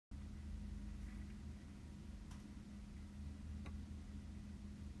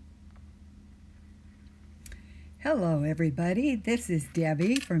Hello everybody, this is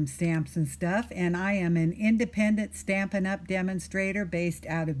Debbie from Stamps and Stuff, and I am an independent Stampin' Up! Demonstrator based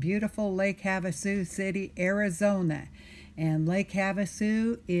out of beautiful Lake Havasu City, Arizona. And Lake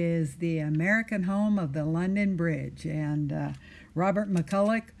Havasu is the American home of the London Bridge, and Robert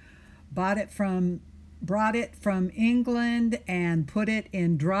McCulloch brought it from England and put it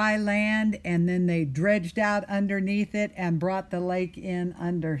in dry land, and then they dredged out underneath it and brought the lake in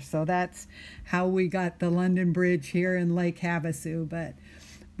under. So that's how we got the London Bridge here in Lake Havasu. But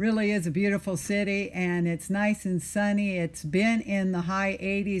really is a beautiful city, and it's nice and sunny. It's been in the high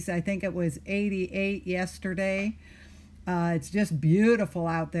 80s. I think it was 88 yesterday. It's just beautiful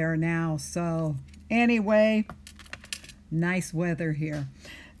out there now. So anyway, nice weather here.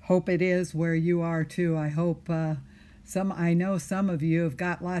 Hope it is where you are too. I hope I know some of you have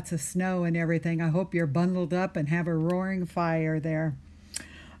got lots of snow and everything. I hope you're bundled up and have a roaring fire there.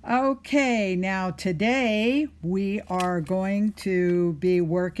 Okay, now today we are going to be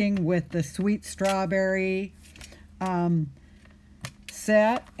working with the Sweet Strawberry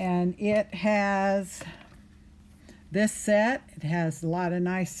set, and it has this set. It has a lot of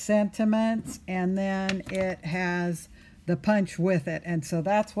nice sentiments, and then it has the punch with it, and so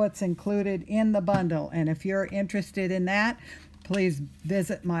that's what's included in the bundle. And if you're interested in that, please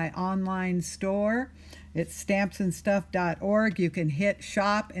visit my online store. It's stampsandstuff.org. You can hit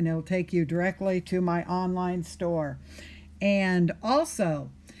shop and it'll take you directly to my online store. And also,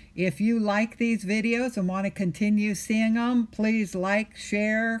 if you like these videos and want to continue seeing them, please like,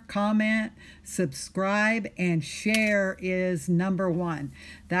 share, comment, subscribe, and share is #1.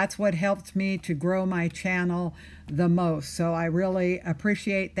 That's what helps me to grow my channel the most. So I really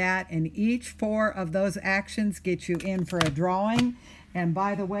appreciate that. And each 4 of those actions get you in for a drawing. And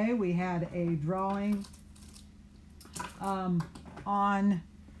by the way, we had a drawing on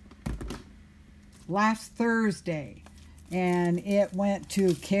last Thursday. And it went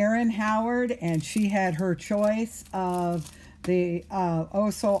to Karen Howard, and she had her choice of the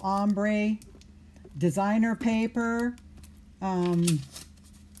Oso Ombre designer paper, the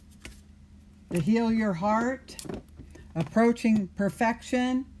Heal Your Heart, Approaching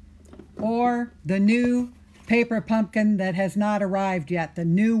Perfection, or the new paper pumpkin that has not arrived yet, the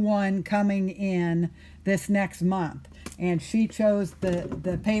new one coming in this next month. And she chose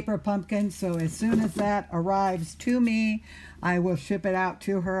the paper pumpkin, so as soon as that arrives to me, I will ship it out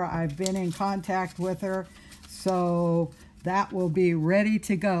to her. I've been in contact with her, so that will be ready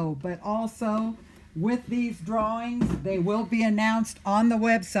to go. But also, with these drawings, they will be announced on the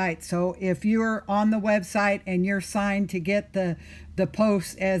website. So if you're on the website and you're signed to get the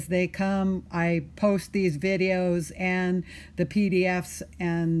posts as they come, I post these videos and the PDFs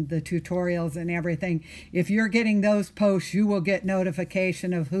and the tutorials and everything. If you're getting those posts, you will get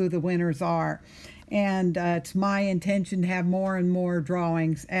notification of who the winners are. And it's my intention to have more and more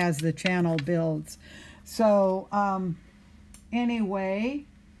drawings as the channel builds. So anyway,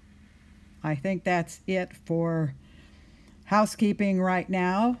 I think that's it for housekeeping right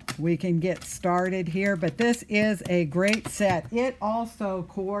now. We can get started here, but this is a great set. It also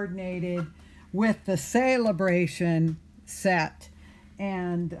coordinated with the Celebration set,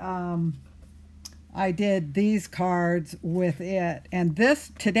 and I did these cards with it. And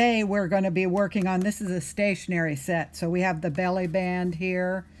this today we're going to be working on, this is a stationery set. So we have the belly band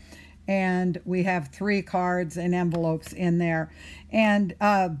here, and we have 3 cards and envelopes in there. And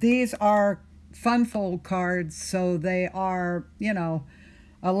these are fun fold cards, so they are, you know,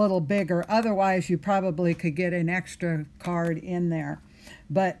 a little bigger. Otherwise, you probably could get an extra card in there.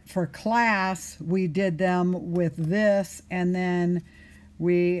 But for class, we did them with this, and then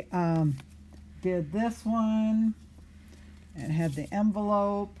we did this one and had the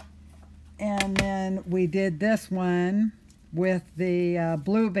envelope, and then we did this one with the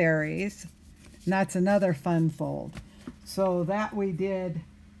blueberries, and that's another fun fold. So that we did,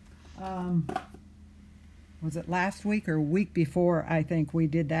 was it last week or week before? I think we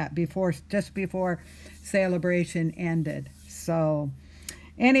did that before, just before Celebration ended. So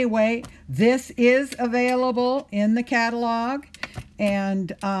anyway, this is available in the catalog,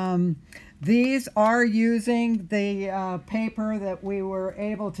 and these are using the paper that we were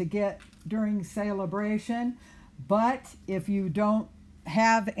able to get during Celebration. But if you don't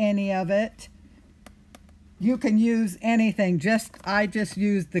have any of it, you can use anything. I just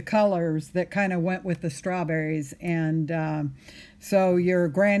used the colors that kind of went with the strawberries. And so your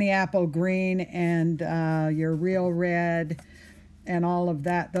Granny Apple Green and your Real Red and all of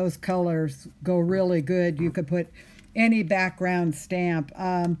that, those colors go really good. You could put any background stamp.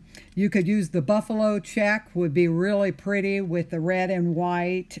 You could use the buffalo check, would be really pretty with the red and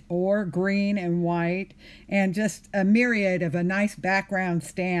white or green and white, and just a myriad of a nice background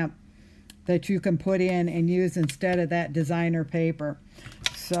stamp that you can put in and use instead of that designer paper.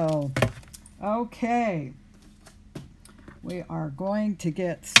 So, okay, we are going to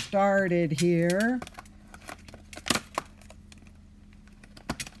get started here.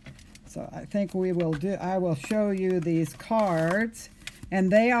 So I think I will show you these cards,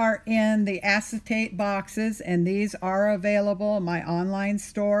 and they are in the acetate boxes, and these are available in my online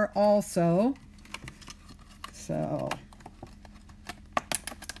store also. So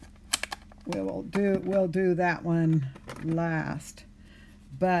we'll do that one last.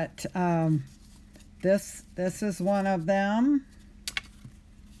 But this is one of them,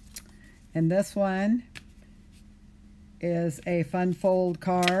 and this one is a fun fold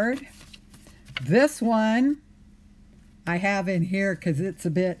card. This one I have in here because it's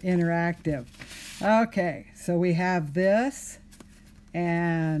a bit interactive. Okay, so we have this,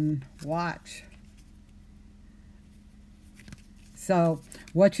 and watch. So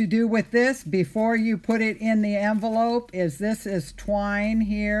what you do with this before you put it in the envelope is this is twine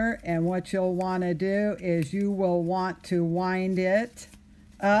here, and what you'll want to do is you will want to wind it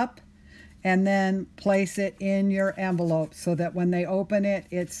up and then place it in your envelope so that when they open it,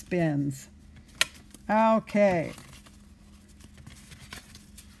 it spins. Okay.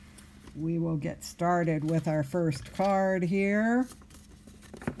 We will get started with our first card here.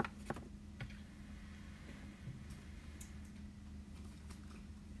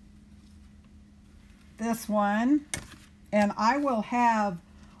 This one, and I will have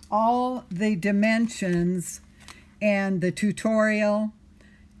all the dimensions and the tutorial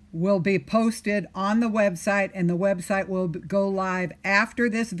will be posted on the website, and the website will go live after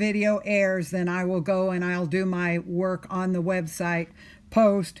this video airs. Then I will go and I'll do my work on the website,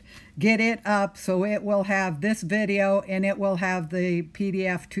 post, get it up so it will have this video and it will have the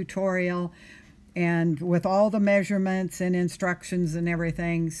PDF tutorial and with all the measurements and instructions and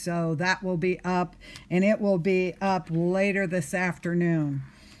everything. So that will be up, and it will be up later this afternoon.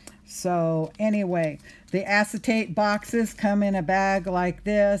 So anyway, the acetate boxes come in a bag like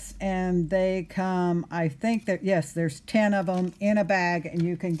this, and they come, I think that, yes, there's 10 of them in a bag, and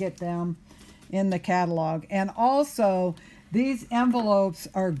you can get them in the catalog. And also, these envelopes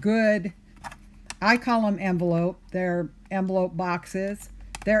are good. I call them envelope. They're envelope boxes.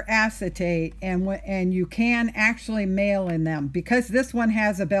 They're acetate, and you can actually mail in them. Because this one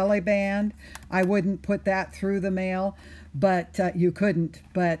has a belly band, I wouldn't put that through the mail, but you couldn't.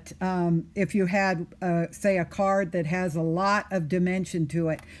 But if you had, say, a card that has a lot of dimension to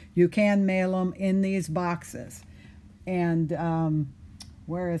it, you can mail them in these boxes. And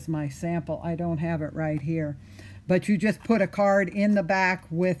where is my sample? I don't have it right here. But you just put a card in the back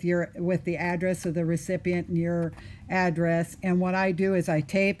with the address of the recipient and your address. And what I do is I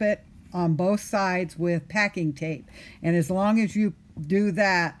tape it on both sides with packing tape. And as long as you do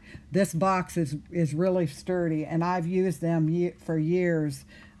that, this box is really sturdy. And I've used them for years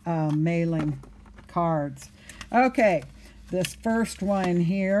mailing cards. Okay, this first one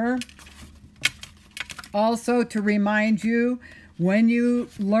here. Also, to remind you, when you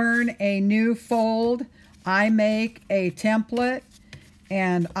learn a new fold, I make a template,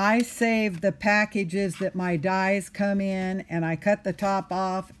 and I save the packages that my dies come in, and I cut the top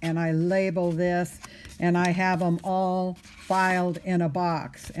off, and I label this, and I have them all filed in a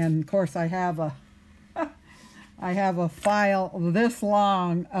box. And of course I have a file this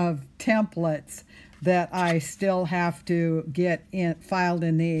long of templates that I still have to get filed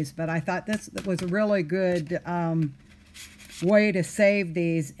in these. But I thought this was a really good way to save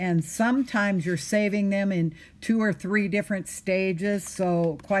these, and sometimes you're saving them in 2 or 3 different stages,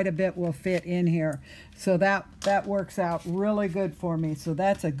 so quite a bit will fit in here. So that works out really good for me. So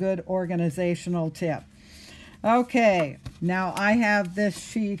that's a good organizational tip. Okay, now I have this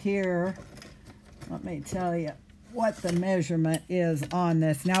sheet here. Let me tell you what the measurement is on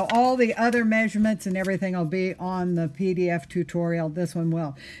this. Now all the other measurements and everything will be on the PDF tutorial. This one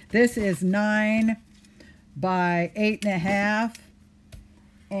will. This is 9 by 8.5,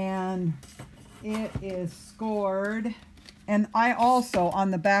 and it is scored. And I also,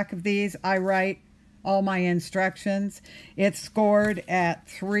 on the back of these, I write all my instructions. It's scored at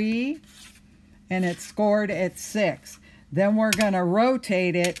 3, and it's scored at 6. Then we're going to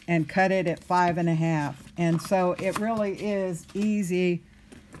rotate it and cut it at 5.5. And so it really is easy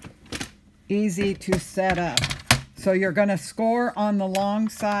to set up. So you're going to score on the long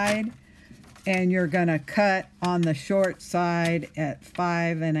side, and you're going to cut on the short side at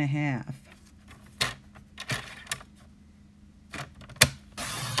 5.5.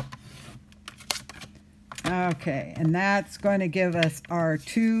 Okay, and that's going to give us our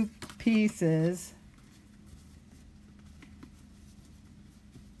 2 pieces.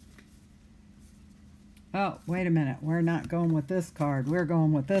 Oh, wait a minute. We're not going with this card. We're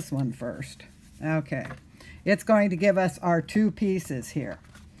going with this one first. Okay. It's going to give us our 2 pieces here.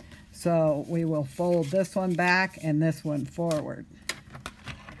 So we will fold this one back and this one forward.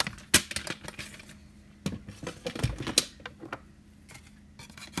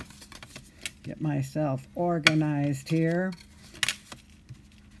 Get myself organized here.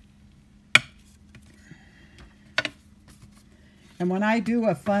 And when I do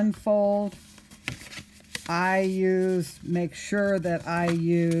a fun fold, make sure that I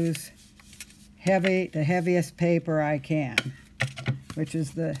use the heaviest paper I can, which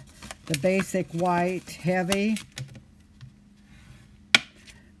is the basic white heavy,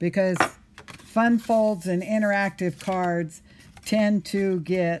 because fun folds and interactive cards tend to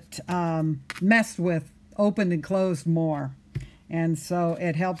get messed with, opened and closed more, and so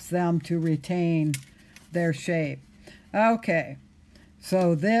it helps them to retain their shape. Okay,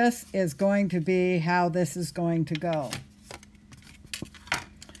 so this is going to be how this is going to go.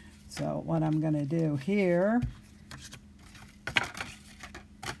 So what I'm going to do here,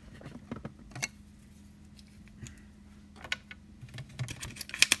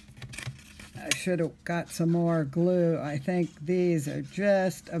 I should have got some more glue. I think these are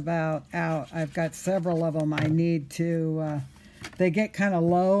just about out. I've got several of them I need to, they get kind of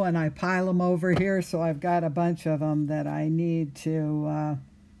low and I pile them over here, so I've got a bunch of them that I need to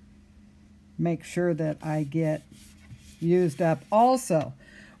make sure that I get used up. Also,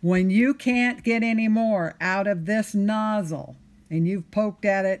 when you can't get any more out of this nozzle and you've poked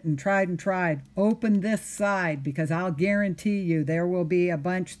at it and tried, open this side, because I'll guarantee you there will be a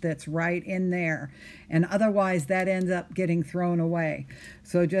bunch that's right in there, and otherwise that ends up getting thrown away.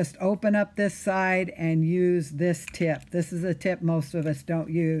 So just open up this side and use this tip. This is a tip most of us don't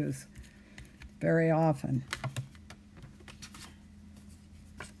use very often.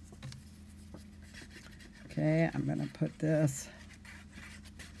 Okay, I'm going to put this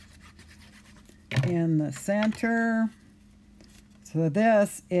in the center. So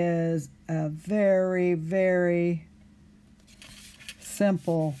this is a very, very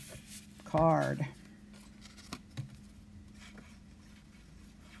simple card.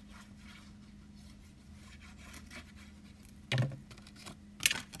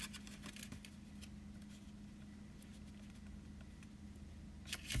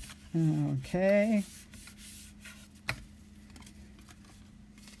 Okay.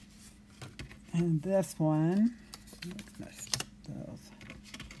 And this one,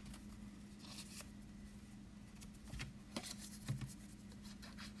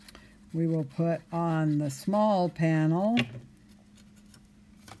 we will put on the small panel.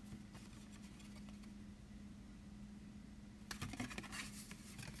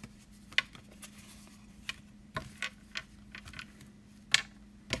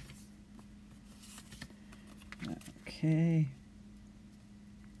 Okay.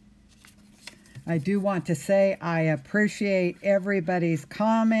 I do want to say I appreciate everybody's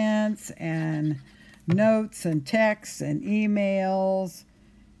comments and notes and texts and emails.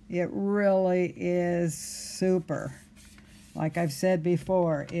 It really is super. Like I've said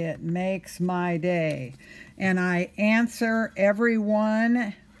before, it makes my day. And I answer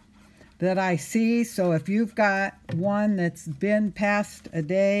everyone that I see. So if you've got one that's been past a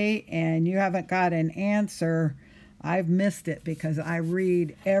day and you haven't got an answer, I've missed it, because I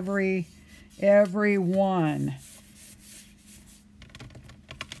read every one.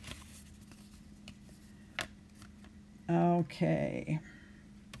 Okay.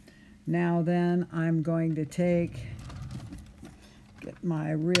 Now then, I'm going to get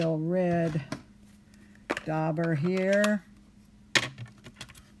my real red dauber here.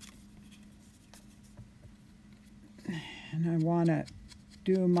 And I want to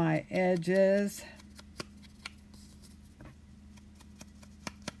do my edges.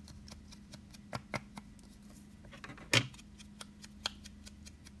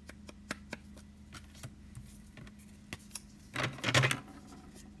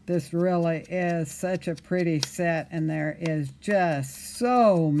 This really is such a pretty set, and there is just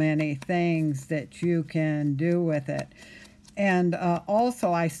so many things that you can do with it. And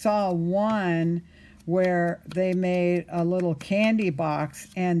also I saw one where they made a little candy box,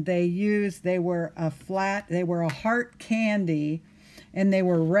 and they were a heart candy, and they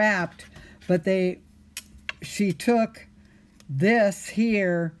were wrapped, but she took this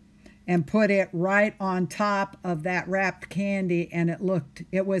here and put it right on top of that wrapped candy, and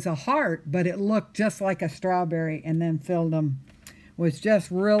it was a heart, but it looked just like a strawberry, and then filled them. It was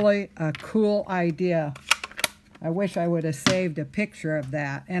just really a cool idea. I wish I would have saved a picture of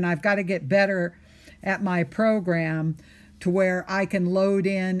that. And I've got to get better at my program to where I can load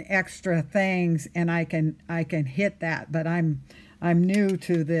in extra things and I can hit that. But I'm new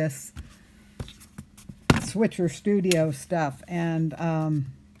to this Switcher Studio stuff, and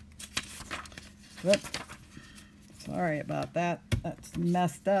whoops, sorry about that. That's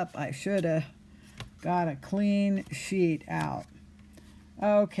messed up. I should have got a clean sheet out.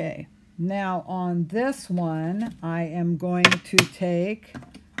 Okay, now on this one, I am going to take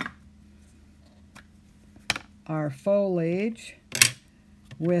our foliage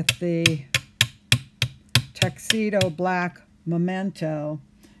with the tuxedo black memento,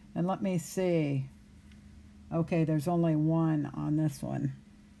 and let me see. Okay, there's only one on this one.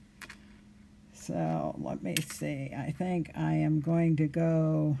 So let me see. I think I am going to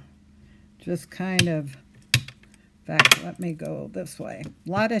go just kind of, in fact, let me go this way.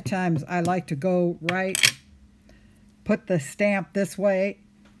 A lot of times I like to go right, put the stamp this way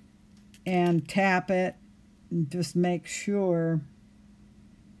and tap it and just make sure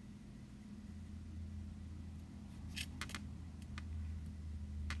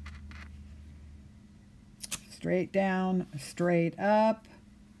straight down, straight up.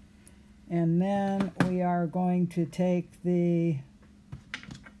 And then we are going to take the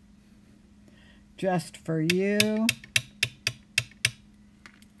Just For You.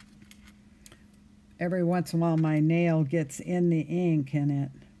 Every once in a while my nail gets in the ink in it.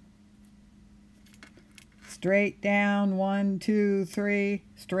 Straight down, 1, 2, 3,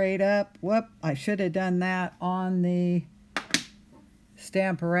 straight up. Whoop, I should have done that on the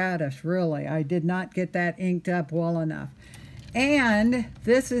Stamparatus, really. I did not get that inked up well enough. And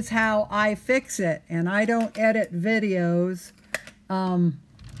this is how I fix it. And I don't edit videos. I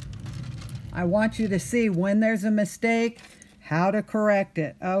want you to see when there's a mistake, how to correct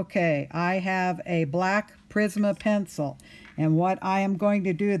it. Okay, I have a black Prisma pencil. And what I am going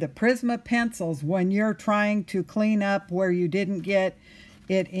to do, the Prisma pencils, when you're trying to clean up where you didn't get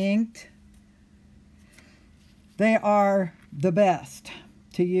it inked, they are the best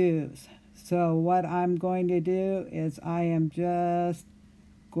to use. So what I'm going to do is I am just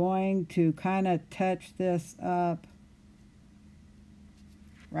going to kind of touch this up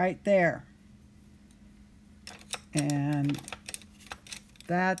right there. And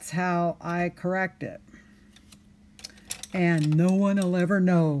that's how I correct it. And no one will ever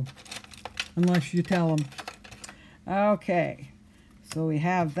know unless you tell them. Okay, so we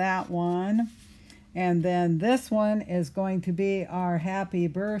have that one. And then this one is going to be our happy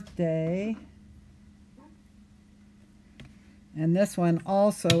birthday. And this one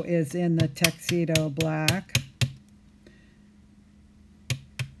also is in the tuxedo black.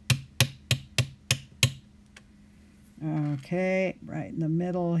 Okay, right in the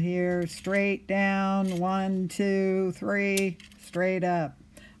middle here, straight down, 1, 2, 3, straight up.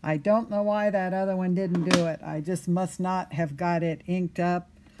 I don't know why that other one didn't do it. I just must not have got it inked up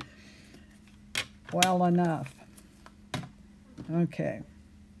well enough. Okay.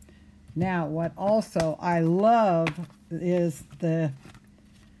 Now, what also I love is the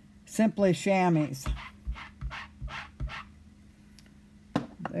Simply Chamois.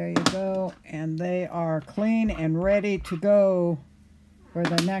 There you go. And they are clean and ready to go for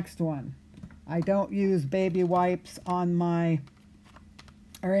the next one. I don't use baby wipes on my,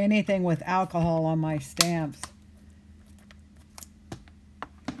 or anything with alcohol on my stamps.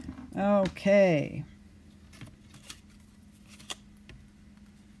 Okay.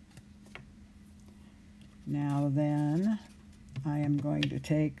 Now then, I am going to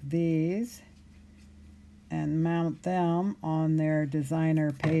take these and mount them on their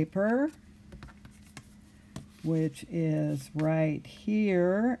designer paper, which is right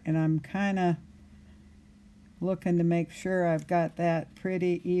here. And I'm kind of looking to make sure I've got that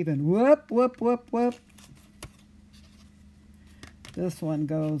pretty even. Whoop, whoop, whoop, whoop. This one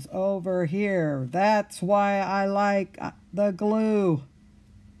goes over here. That's why I like the glue.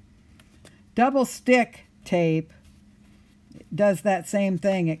 Double stick tape does that same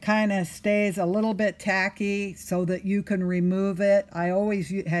thing. It kind of stays a little bit tacky so that you can remove it. I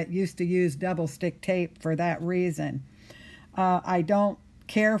always used to use double stick tape for that reason. I don't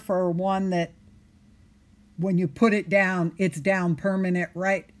care for one that when you put it down, it's down permanent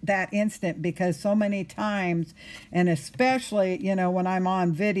right that instant, because so many times, and especially, you know, when I'm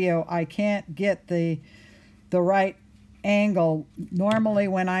on video, I can't get the right angle. Normally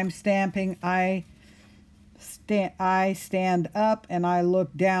when I'm stamping, I stand up and I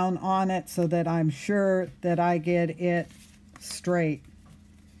look down on it so that I'm sure that I get it straight.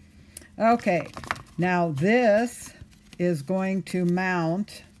 Okay, now this is going to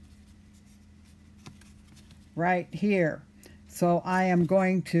mount right here. So I am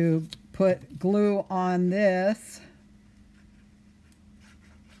going to put glue on this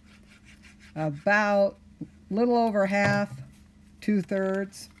about a little over half,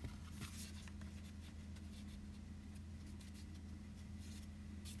 2/3.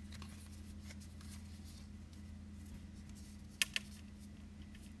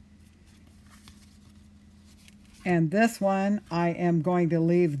 And this one, I am going to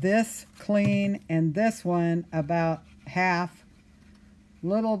leave this clean, and this one about half,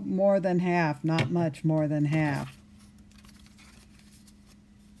 little more than half, not much more than half.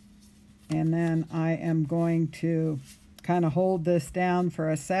 And then I am going to kind of hold this down for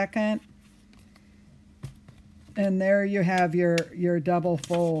a second. And there you have your double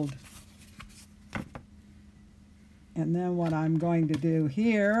fold. And then what I'm going to do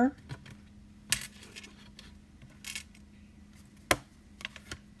here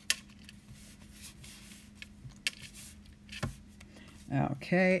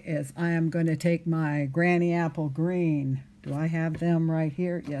is I am going to take my Granny Apple Green. Do I have them right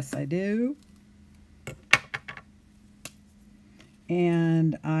here? Yes, I do.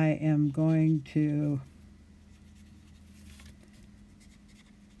 And I am going to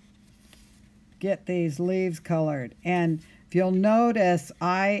get these leaves colored. And if you'll notice,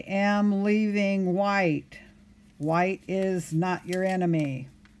 I am leaving white. White is not your enemy.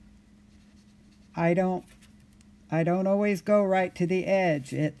 I don't always go right to the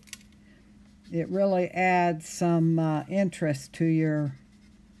edge. It really adds some interest to your,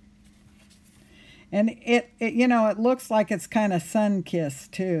 and it you know, it looks like it's kind of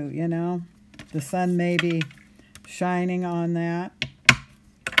sun-kissed too, you know. The sun may be shining on that.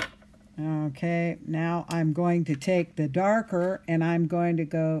 Okay, now I'm going to take the darker and I'm going to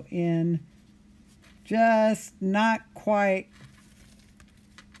go in just not quite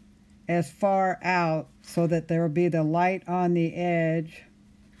as far out so that there will be the light on the edge.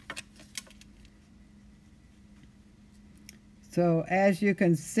 So as you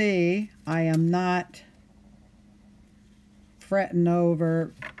can see, I am not fretting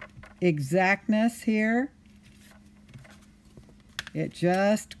over exactness here. It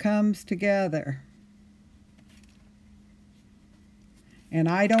just comes together. And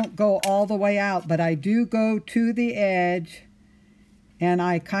I don't go all the way out, but I do go to the edge, and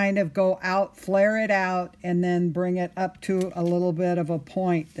I kind of go out, flare it out, and then bring it up to a little bit of a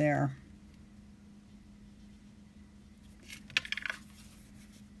point there.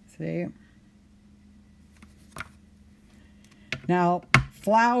 See? Now,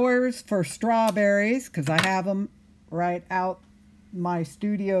 flowers for strawberries, because I have them right out my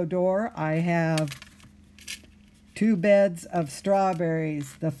studio door. I have 2 beds of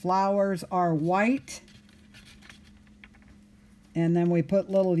strawberries. The flowers are white, and then we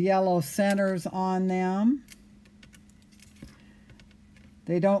put little yellow centers on them.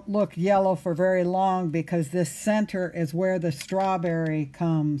 They don't look yellow for very long because this center is where the strawberry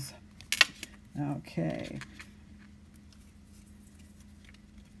comes. Okay.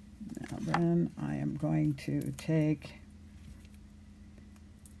 Now then I am going to take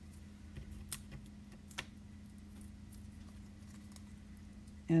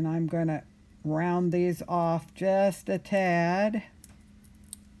and I'm going to round these off just a tad.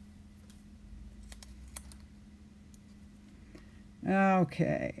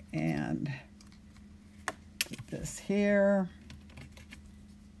 Okay, and put this here.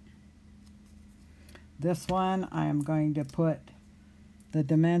 This one I am going to put the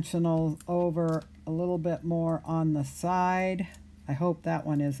dimensional over a little bit more on the side. I hope that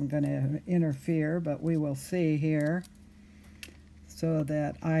one isn't going to interfere, but we will see here, so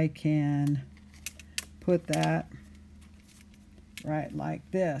that I can put that right like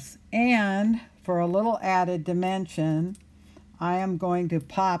this. And for a little added dimension, I am going to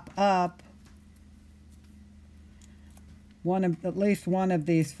pop up at least one of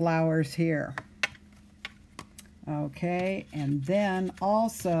these flowers here. Okay, and then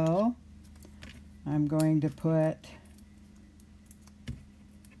also I'm going to put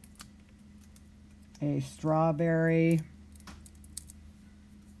a strawberry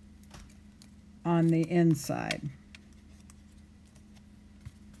on the inside.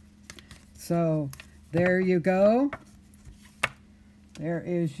 So there you go. There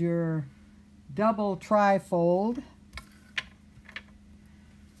is your double trifold.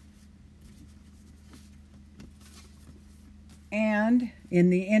 And in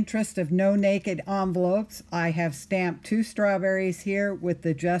the interest of no naked envelopes, I have stamped 2 strawberries here with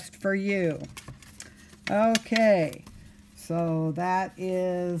the Just For You. Okay, so that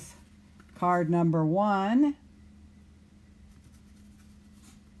is card number 1.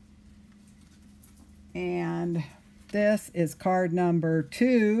 And And this is card number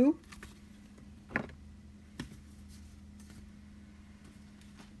 2.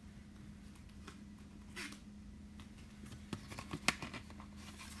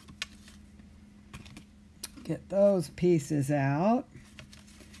 Get those pieces out.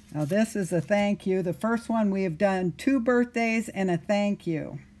 Now this is a thank you. The first one we have done 2 birthdays and a thank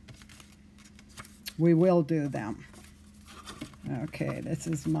you. We will do them. Okay, this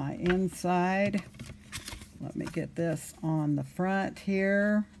is my inside. Let me get this on the front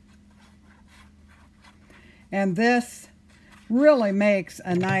here. And this really makes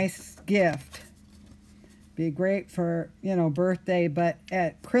a nice gift. Be great for, you know, birthday, but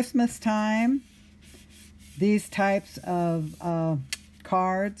at Christmas time, these types of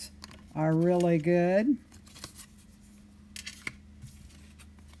cards are really good.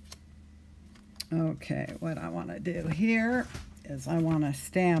 Okay, what I want to do here is I want to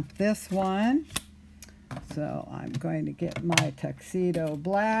stamp this one. So I'm going to get my tuxedo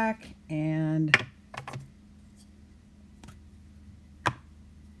black and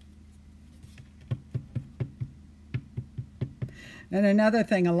another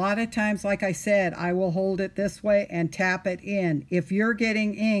thing, a lot of times, like I said, I will hold it this way and tap it in. If you're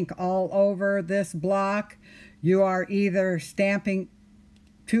getting ink all over this block, you are either stamping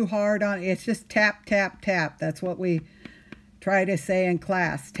too hard on it. It's just tap, tap, tap. That's what we try to say in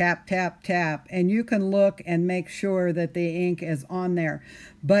class. Tap, tap, tap. And you can look and make sure that the ink is on there.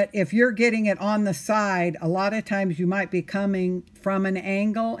 But if you're getting it on the side, a lot of times you might be coming from an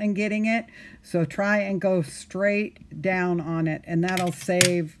angle and getting it. So try and go straight down on it, and that'll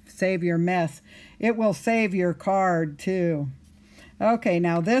save your mess. It will save your card too. Okay,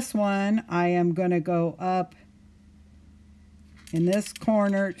 now this one, I am going to go up in this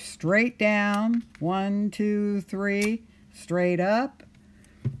corner, straight down, 1, 2, 3, straight up.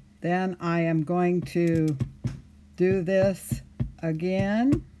 Then I am going to do this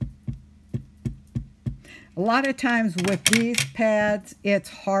again. A lot of times with these pads, it's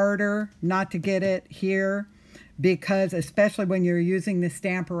harder not to get it here, because especially when you're using the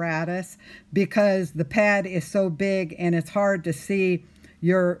Stamparatus, because the pad is so big and it's hard to see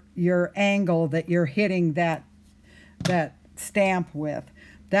your angle that you're hitting that stamp with.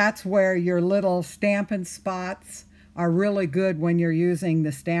 That's where your little Stampin' Spots are really good when you're using the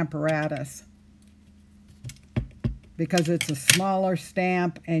Stamparatus, because it's a smaller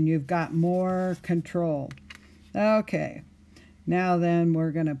stamp and you've got more control. Okay, now then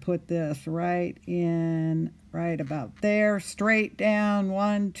we're going to put this right in, right about there, straight down,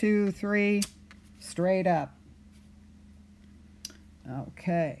 1, 2, 3, straight up.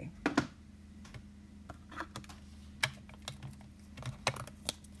 Okay.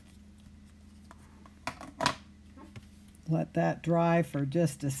 Let that dry for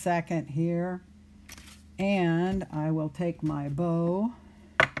just a second here. And I will take my bow.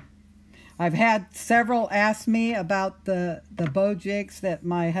 I've had several ask me about the bow jigs that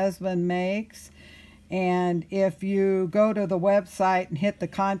my husband makes. And if you go to the website and hit the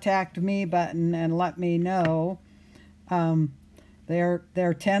contact me button and let me know, they're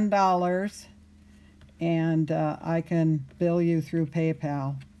 $10, and I can bill you through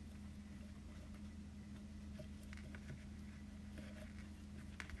PayPal.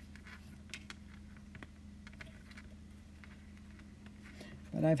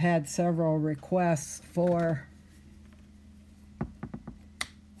 But I've had several requests for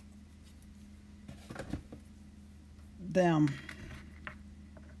them.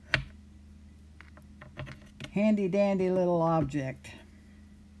 Handy dandy little object.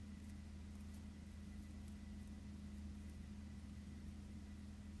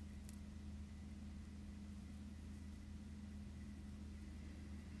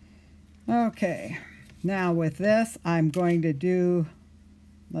 Okay, now with this I'm going to do,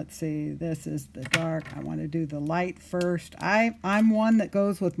 let's see, this is the dark. I want to do the light first. I'm one that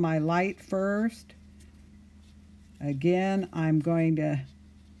goes with my light first. Again, I'm going to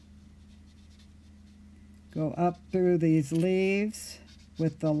go up through these leaves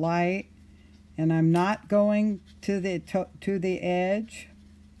with the light, and I'm not going to the edge.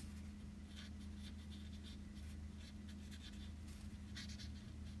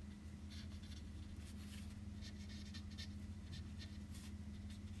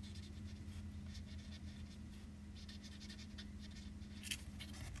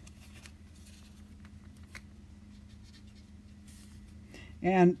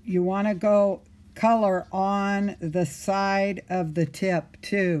 And you want to go color on the side of the tip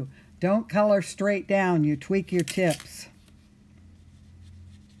too. Don't color straight down. You tweak your tips.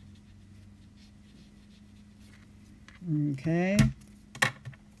 Okay.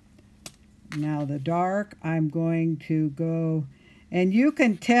 Now the dark, I'm going to go, and you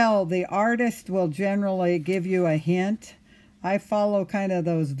can tell the artist will generally give you a hint. I follow kind of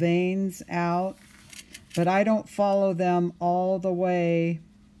those veins out, but I don't follow them all the way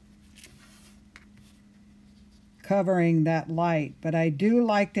covering that light. But I do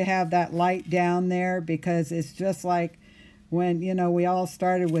like to have that light down there because it's just like when, you know, we all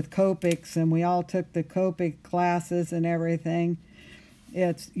started with Copics and we all took the Copic classes and everything.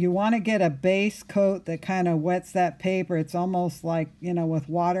 You want to get a base coat that kind of wets that paper. It's almost like, you know, with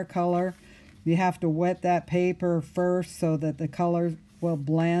watercolor. You have to wet that paper first so that the colors will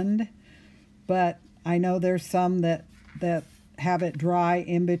blend. But I know there's some that have it dry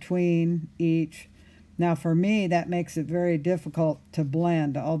in between each. Now for me, that makes it very difficult to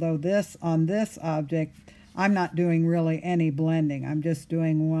blend. Although on this object, I'm not doing really any blending. I'm just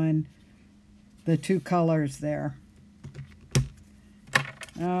doing the two colors there.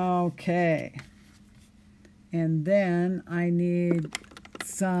 Okay, and then I need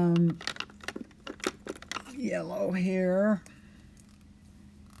some yellow here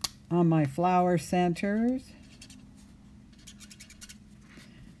on my flower centers.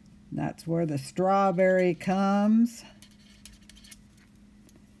 That's where the strawberry comes.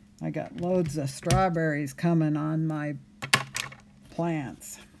 I got loads of strawberries coming on my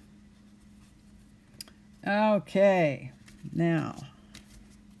plants. Okay, now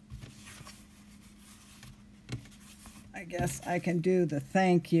I guess I can do the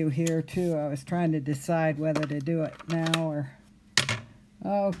thank you here too. I was trying to decide whether to do it now or...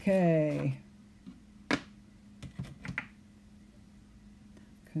 Okay.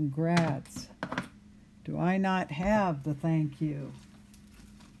 Congrats. Do I not have the thank you?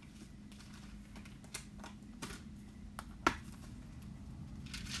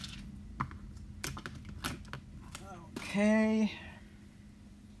 Okay.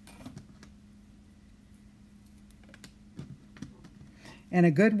 And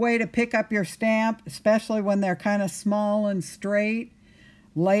a good way to pick up your stamp, especially when they're kind of small and straight,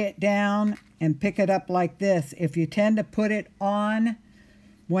 lay it down and pick it up like this. If you tend to put it on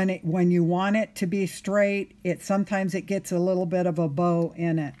when you want it to be straight, sometimes it gets a little bit of a bow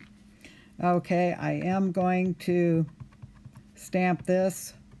in it. Okay, I am going to stamp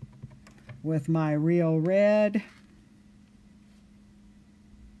this with my real red.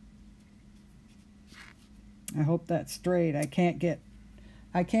 I hope that's straight. I can't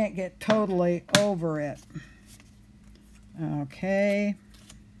get totally over it. Okay.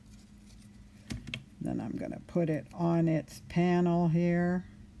 Then I'm going to put it on its panel here.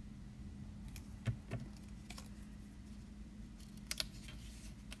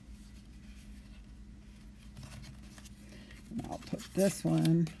 And I'll put this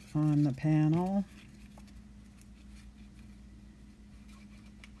one on the panel.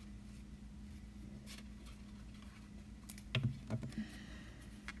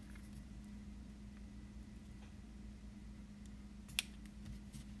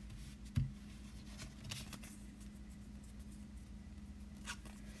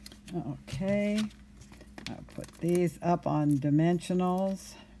 Okay, I'll put these up on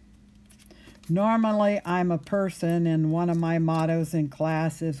dimensionals. Normally, I'm a person, and one of my mottos in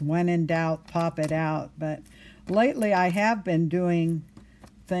class is, when in doubt, pop it out. But lately, I have been doing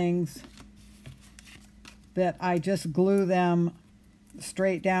things that I just glue them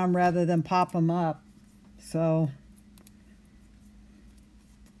straight down rather than pop them up. So,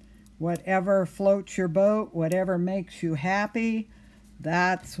 whatever floats your boat, whatever makes you happy,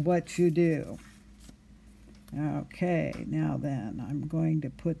 that's what you do. Okay, now then, I'm going to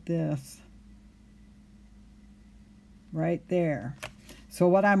put this right there. So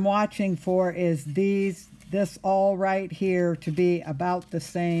what I'm watching for is this all right here to be about the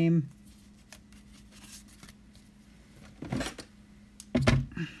same.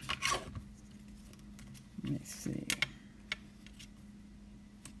 Let me see.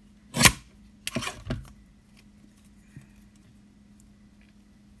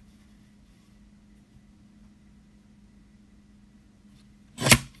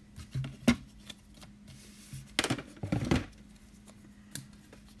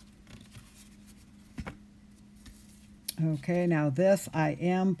 Okay, now this I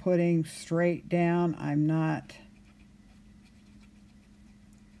am putting straight down. I'm not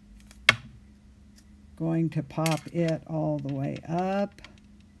going to pop it all the way up.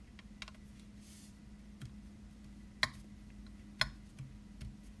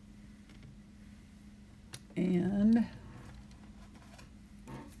 And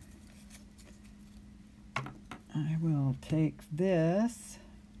I will take this .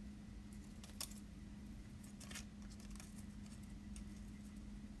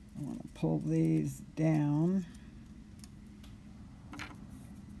 I want to pull these down.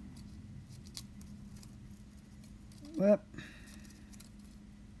 Whoop.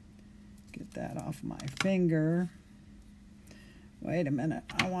 Get that off my finger. Wait a minute,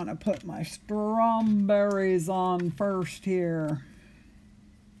 I want to put my strawberries on first here.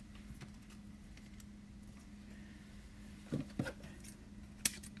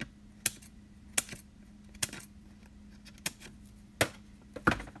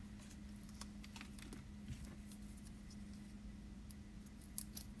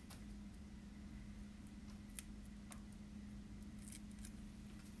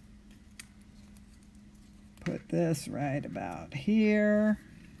 Put this right about here.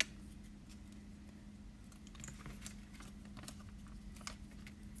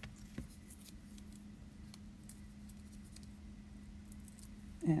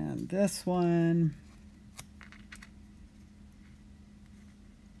 And this one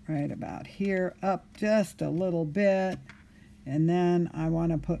right about here, up just a little bit. And then I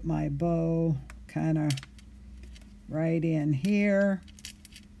want to put my bow kind of right in here.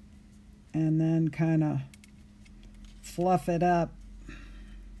 And then kind of fluff it up.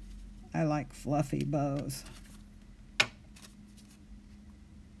 I like fluffy bows.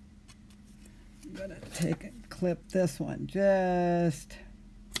 I'm going to take and clip this one just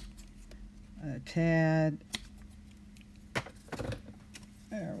a tad.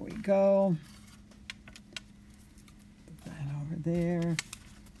 There we go. Put that over there.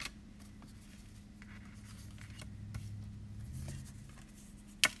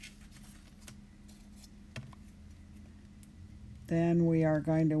 Then we are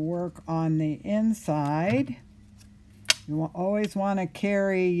going to work on the inside. You always want to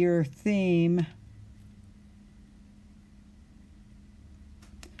carry your theme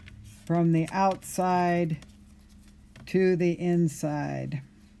from the outside to the inside.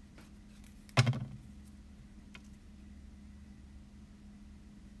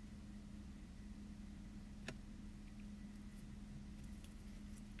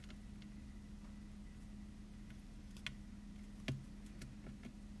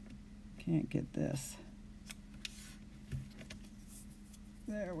 Can't get this.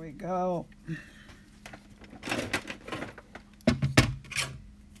 There we go.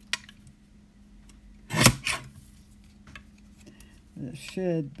 This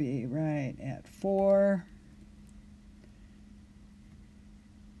should be right at 4.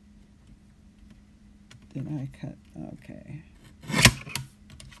 Did I cut? Okay.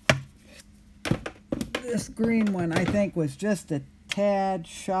 This green one I think was just a tad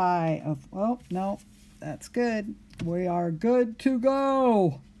shy of, oh, no, that's good. We are good to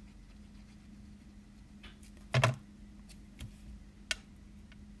go. I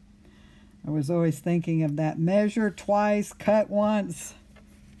was always thinking of that measure twice, cut once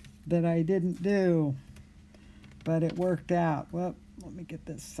that I didn't do, but it worked out. Well, let me get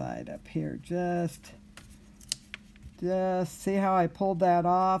this side up here. Just see how I pulled that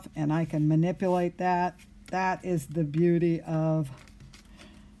off, and I can manipulate that. That is the beauty of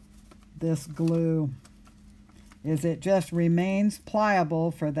this glue, is it just remains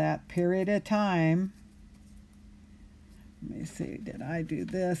pliable for that period of time. Let me see, did I do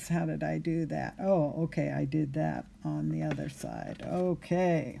this? How did I do that? Oh, okay, I did that on the other side.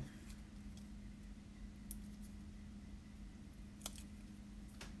 Okay.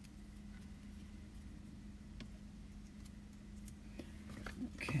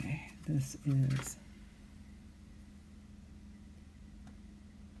 Okay, this is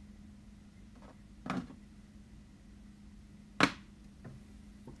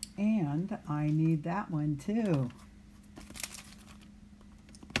and I need that one too.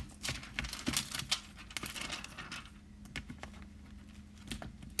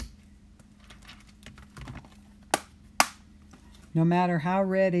 No matter how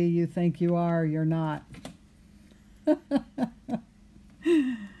ready you think you are, you're not.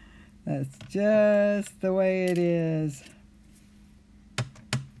 That's just the way it is.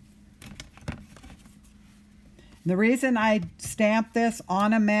 The reason I stamp this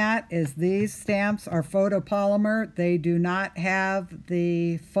on a mat is these stamps are photopolymer. They do not have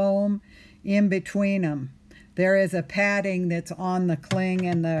the foam in between them. There is a padding that's on the cling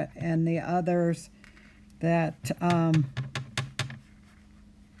and the others that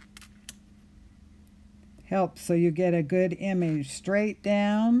helps so you get a good image. Straight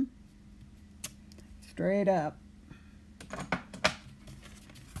down, straight up.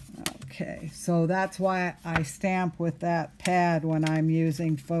 Okay, so that's why I stamp with that pad when I'm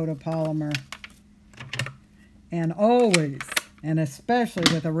using photopolymer. And always, And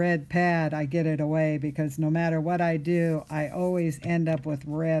especially with a red pad, I get it away because no matter what I do, I always end up with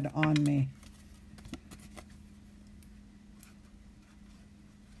red on me.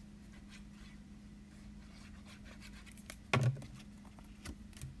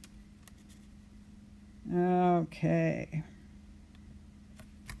 Okay.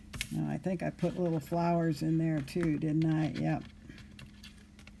 Now I think I put little flowers in there too, didn't I? Yep.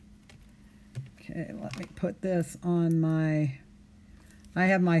 Okay, let me put this on my... I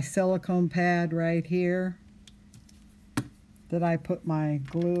have my silicone pad right here that I put my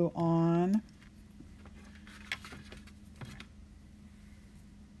glue on.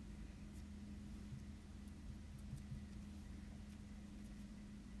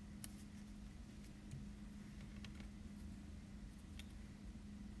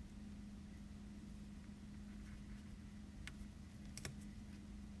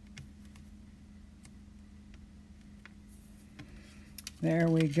 There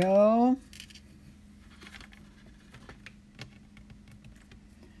we go.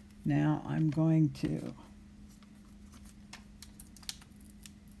 Now I'm going to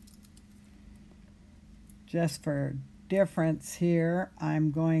just for difference here, I'm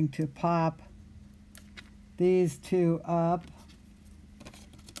going to pop these two up.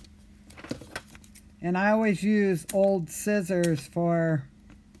 And I always use old scissors for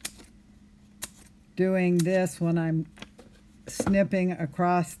doing this when I'm snipping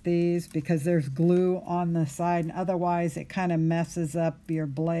across these because there's glue on the side, and otherwise it kind of messes up your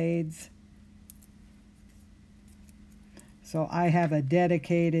blades. So I have a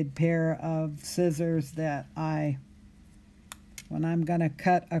dedicated pair of scissors that when I'm going to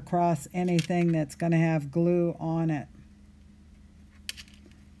cut across anything that's going to have glue on it.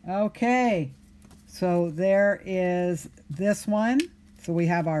 Okay, so there is this one. So we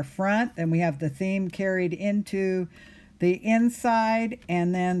have our front, and we have the theme carried into the inside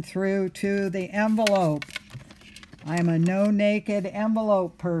and then through to the envelope. I'm a no naked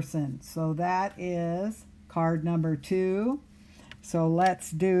envelope person, so that is card number 2. So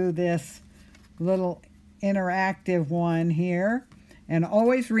let's do this little interactive one here. And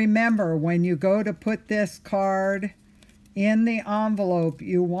always remember, when you go to put this card in the envelope,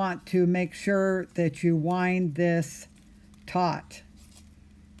 you want to make sure that you wind this taut.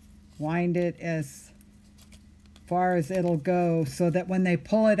 Wind it as far as it'll go so that when they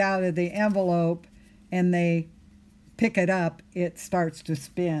pull it out of the envelope and they pick it up, it starts to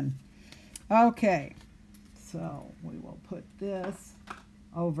spin. Okay, so we will put this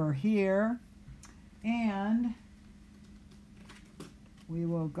over here and we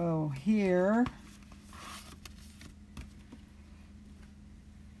will go here.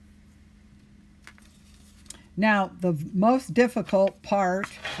 Now, the most difficult part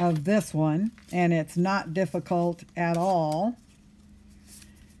of this one, and it's not difficult at all,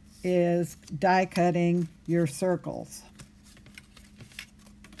 is die cutting your circles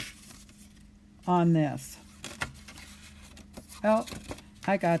on this. Oh,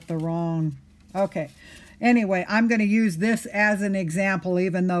 I got the wrong. Okay. Anyway, I'm going to use this as an example,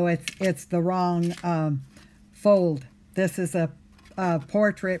 even though it's the wrong fold. This is a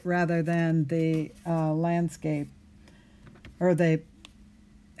portrait rather than the landscape or the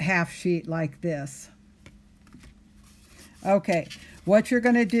half sheet like this. Okay, what you're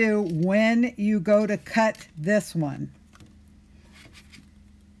going to do when you go to cut this one,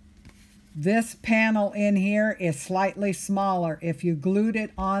 this panel in here is slightly smaller. If you glued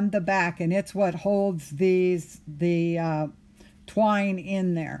it on the back, and it's what holds the twine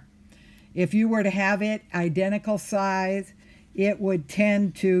in there. If you were to have it identical size, it would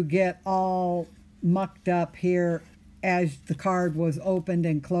tend to get all mucked up here as the card was opened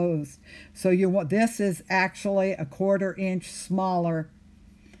and closed. So you want, this is actually a 1/4 inch smaller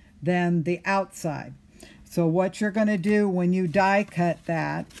than the outside. So what you're going to do when you die cut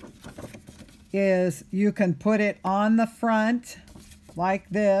that is you can put it on the front like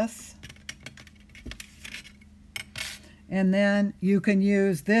this. And then you can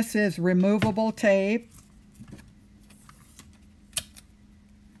use, this is removable tape.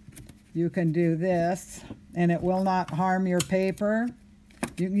 You can do this and it will not harm your paper.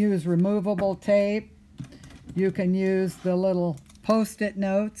 You can use removable tape. You can use the little Post-it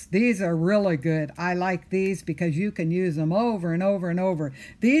notes. These are really good. I like these because you can use them over and over and over.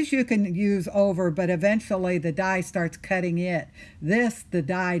 These you can use over, but eventually the die starts cutting it. This, the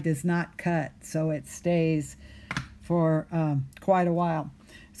die does not cut, so it stays for quite a while.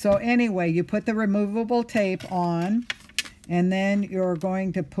 So anyway, you put the removable tape on, and then you're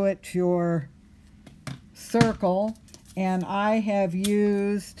going to put your circle, and I have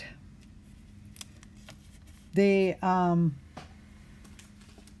used the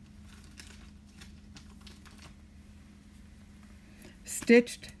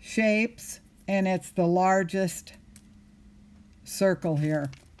stitched shapes, and it's the largest circle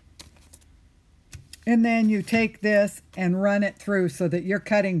here. And then you take this and run it through so that you're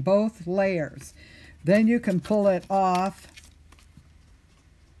cutting both layers. Then you can pull it off,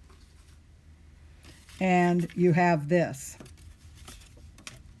 and you have this.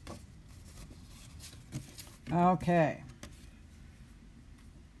 Okay.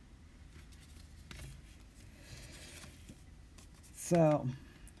 So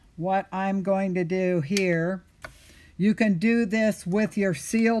what I'm going to do here, you can do this with your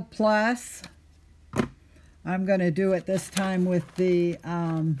Seal Plus. I'm going to do it this time with the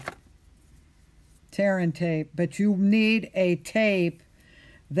tear and tape, but you need a tape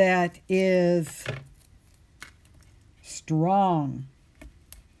that is strong.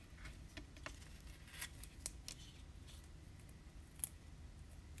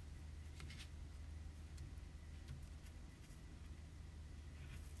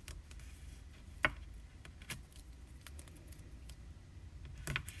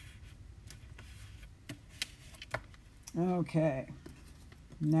 Okay,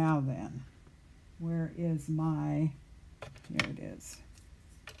 now then, where is my, here it is.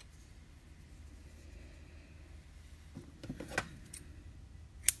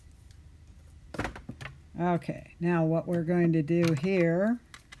 Okay, now what we're going to do here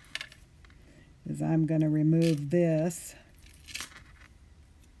is I'm going to remove this.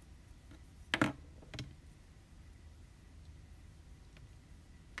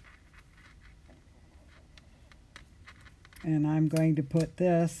 And I'm going to put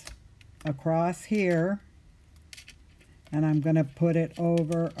this across here, and I'm going to put it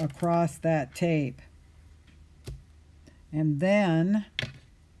over across that tape. And then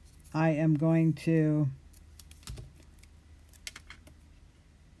I am going to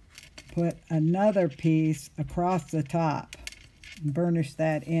put another piece across the top and burnish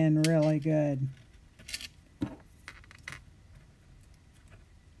that in really good.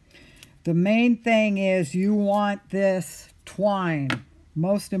 The main thing is you want this twine.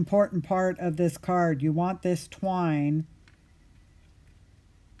 Most important part of this card. You want this twine.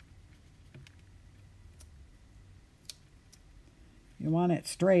 You want it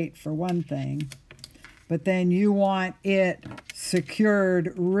straight for one thing. But then you want it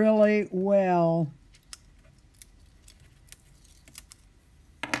secured really well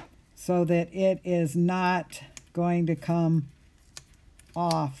so that it is not going to come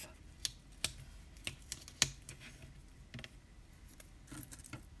off.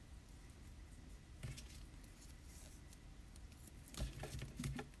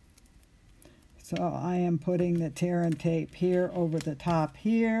 So I am putting the tear and tape here over the top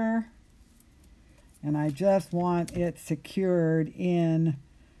here, and I just want it secured in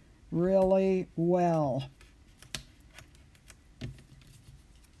really well.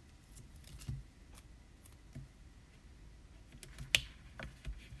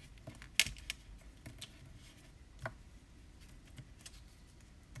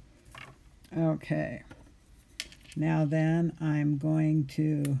 Okay, now then I'm going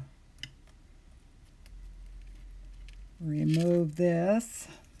to remove this.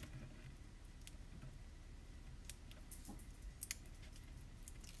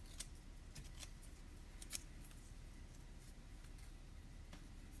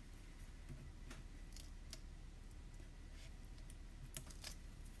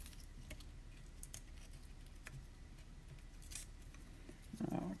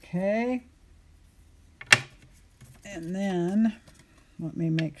 Okay. And then let me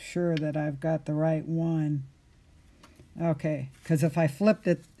make sure that I've got the right one. Okay, because if I flipped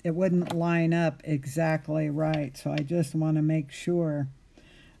it, it wouldn't line up exactly right. So I just want to make sure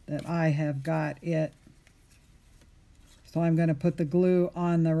that I have got it. So I'm going to put the glue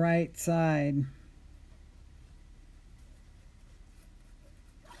on the right side.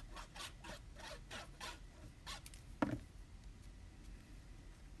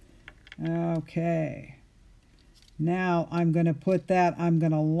 Okay. Now I'm going to put that, I'm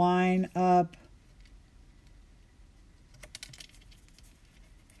going to line up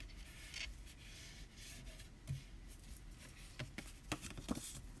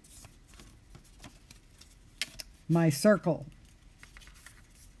my circle.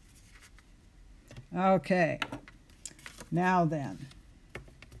 Okay, now then,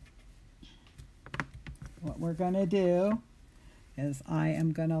 what we're going to do is I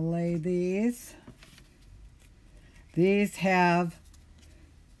am going to lay these. These have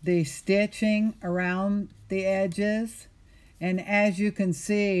the stitching around the edges, and as you can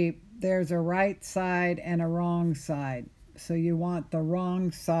see, there's a right side and a wrong side. So you want the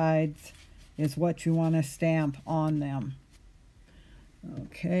wrong sides is what you want to stamp on them.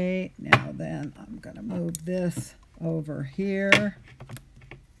 Okay, now then I'm going to move this over here.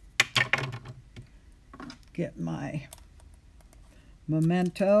 Get my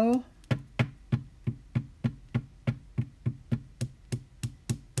memento.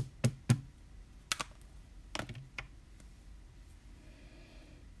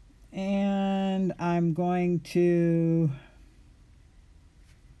 And I'm going to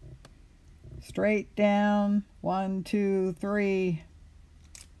straight down, 1, 2, 3,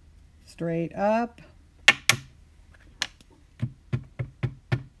 straight up.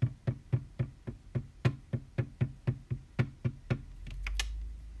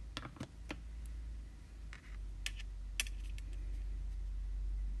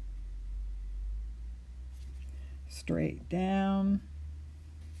 Straight down.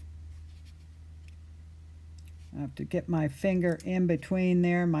 I have to get my finger in between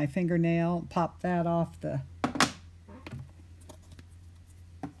there, my fingernail, pop that off the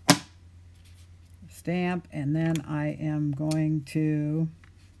stamp, and then I am going to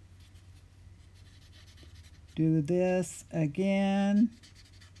do this again.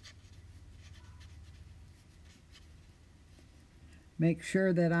 Make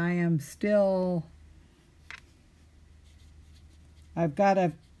sure that I am still, I've got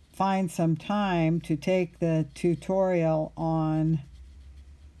to find some time to take the tutorial on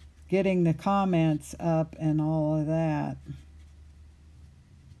getting the comments up and all of that,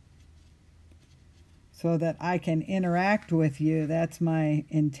 so that I can interact with you. That's my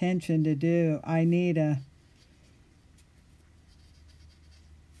intention to do. I need a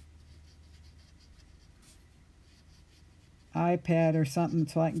iPad or something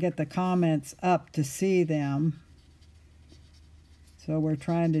so I can get the comments up to see them. So we're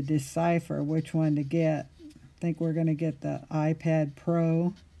trying to decipher which one to get. I think we're going to get the iPad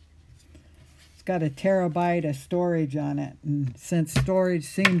Pro. It's got 1 terabyte of storage on it, and since storage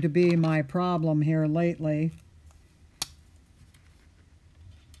seemed to be my problem here lately,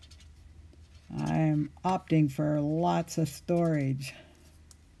 I'm opting for lots of storage.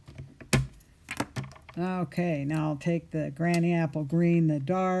 Okay, now I'll take the Granny Apple Green, the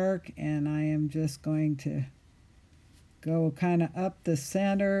dark, and I am just going to go kind of up the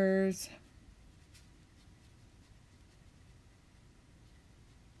centers.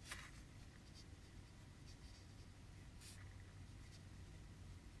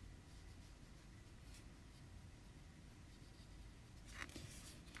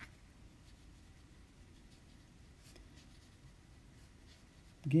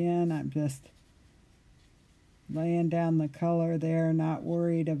 Again, I'm just laying down the color there, not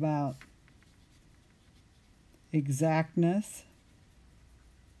worried about exactness.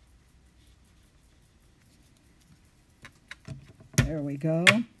 There we go.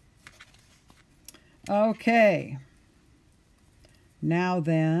 Okay. Now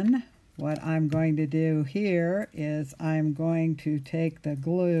then, what I'm going to do here is I'm going to take the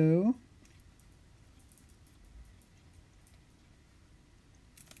glue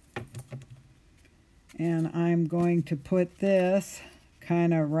and I'm going to put this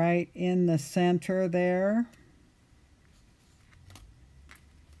kind of right in the center there.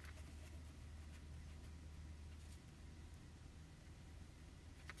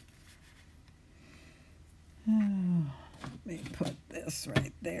 Let me put this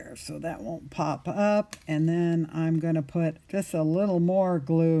right there so that won't pop up, and then I'm going to put just a little more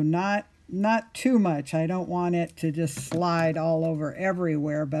glue, not too much. I don't want it to just slide all over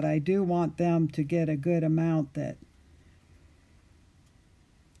everywhere, but I do want them to get a good amount that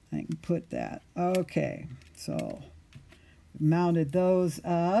I can put that. Okay, so mounted those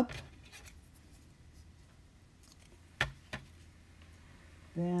up.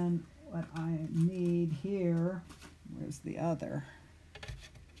 Then what I need here, where's the other?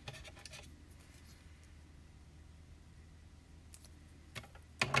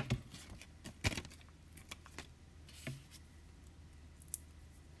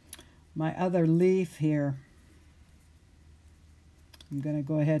 My other leaf here, I'm going to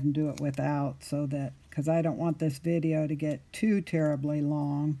go ahead and do it without, so that, because I don't want this video to get too terribly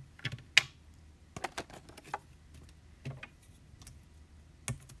long.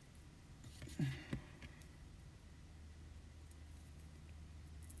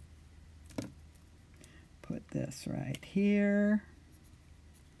 Put this right here.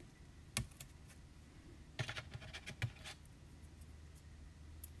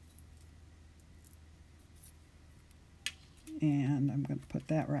 And I'm going to put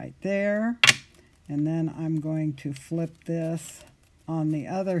that right there. And then I'm going to flip this on the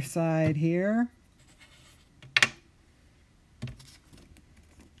other side here.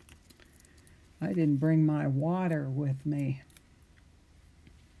 I didn't bring my water with me.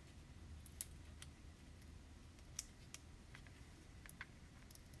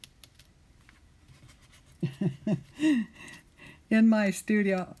 In my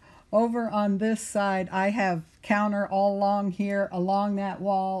studio. Over on this side, I have counter all along here, along that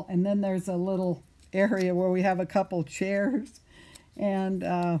wall, and then there's a little area where we have a couple chairs. And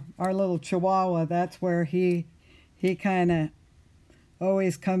our little Chihuahua, that's where he kind of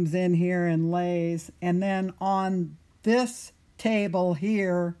always comes in here and lays. And then on this table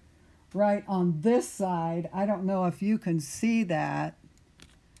here, right on this side, I don't know if you can see that,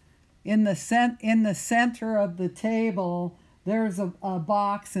 in the center of the table, there's a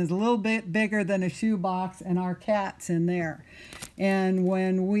box. It's a little bit bigger than a shoe box, and our cat's in there. And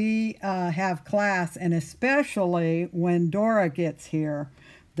when we have class, and especially when Dora gets here,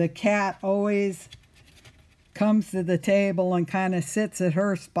 the cat always comes to the table and kind of sits at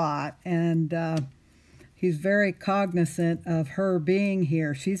her spot. And he's very cognizant of her being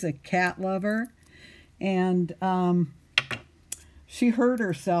here. She's a cat lover. And she hurt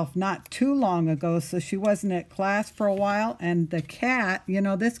herself not too long ago, so she wasn't at class for a while. And the cat, you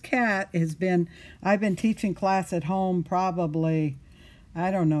know, this cat has been, I've been teaching class at home probably, I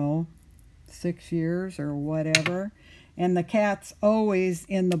don't know, 6 years or whatever. And the cat's always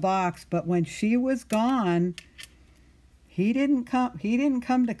in the box, but when she was gone, he didn't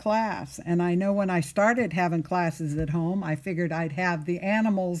come to class. And I know when I started having classes at home, I figured I'd have the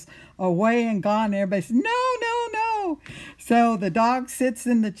animals away and gone. And everybody said, no, no, no. So the dog sits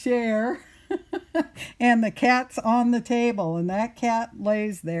in the chair and the cat's on the table, and that cat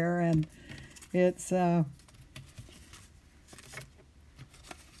lays there, and it's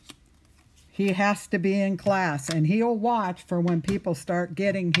he has to be in class, and he'll watch for when people start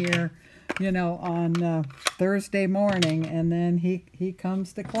getting here, you know, on Thursday morning, and then he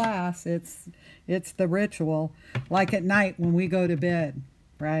comes to class. It's the ritual. Like at night when we go to bed,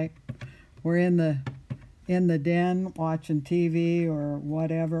 right? We're in the den watching TV or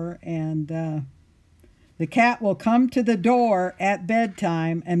whatever, and the cat will come to the door at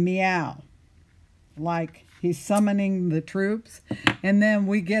bedtime and meow like he's summoning the troops. And then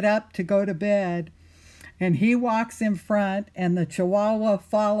we get up to go to bed, and he walks in front, and the Chihuahua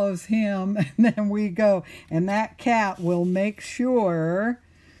follows him, and then we go. And that cat will make sure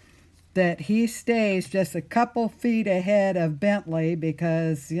that he stays just a couple feet ahead of Bentley,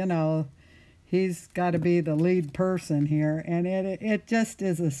 because, you know, he's got to be the lead person here. And it just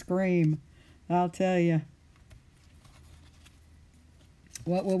is a scream, I'll tell you.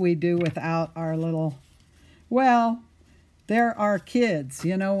 What will we do without our little... Well, they're our kids.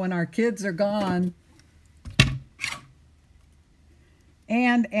 You know, when our kids are gone...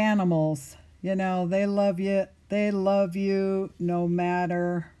 And animals, you know, they love you. They love you no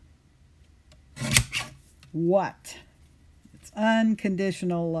matter what. It's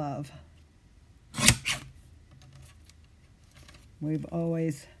unconditional love. We've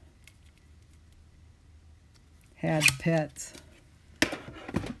always had pets.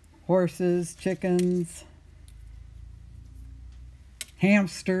 Horses, chickens,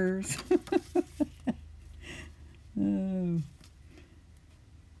 hamsters. Oh.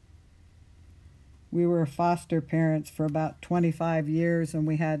 We were foster parents for about 25 years, and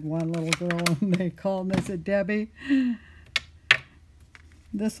we had one little girl, and they called me and said, Debbie,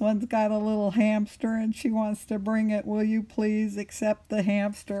 this one's got a little hamster, and she wants to bring it. Will you please accept the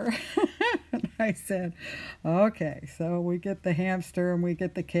hamster? And I said, okay. So we get the hamster, and we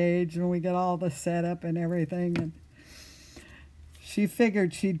get the cage, and we get all the setup and everything. And she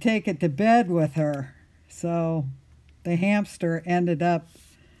figured she'd take it to bed with her. So the hamster ended up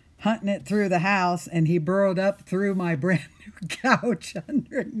hunting it through the house, and he burrowed up through my brand new couch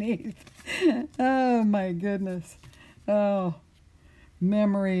underneath. Oh my goodness. Oh,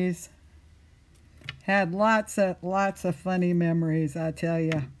 memories. Had lots of funny memories, I tell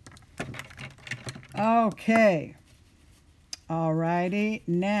you. Okay. Alrighty.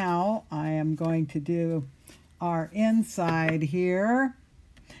 Now I am going to do our inside here.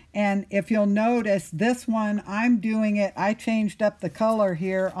 And if you'll notice, this one, I'm doing it, I changed up the color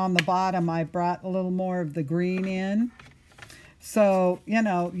here on the bottom. I brought a little more of the green in. So, you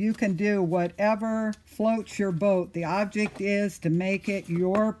know, you can do whatever floats your boat. The object is to make it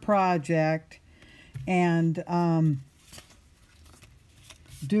your project and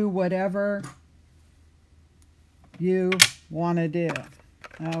do whatever you want to do.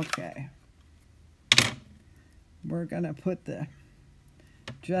 Okay. We're going to put the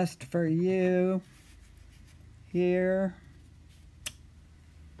just for you here.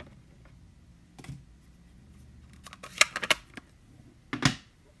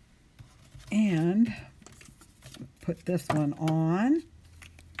 And put this one on.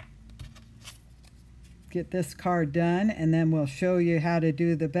 Get this card done, and then we'll show you how to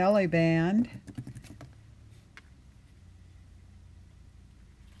do the belly band.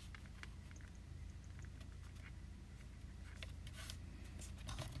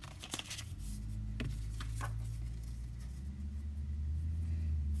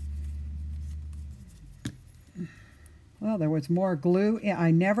 Well, there was more glue.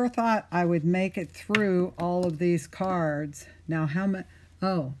 I never thought I would make it through all of these cards. Now how much?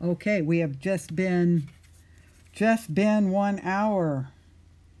 Oh, okay. We have just been 1 hour.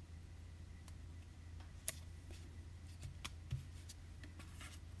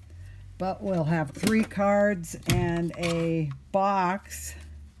 But we'll have 3 cards and a box.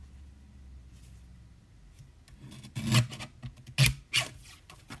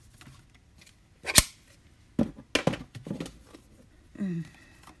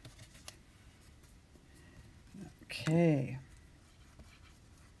 Okay.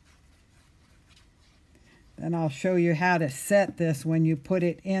 Then I'll show you how to set this when you put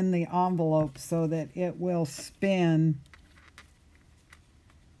it in the envelope so that it will spin.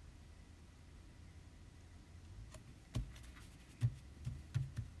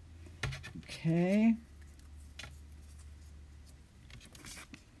 Okay.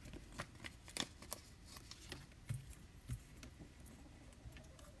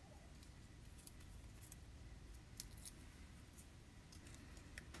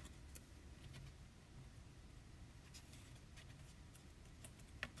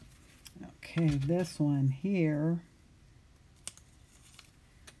 Okay, this one here.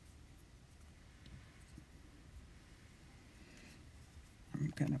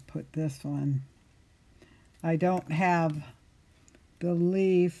 I'm going to put this one. I don't have the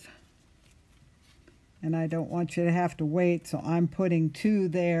leaf, and I don't want you to have to wait, so I'm putting 2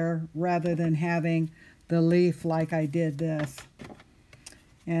 there rather than having the leaf like I did this.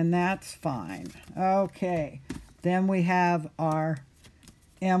 And that's fine. Okay, then we have our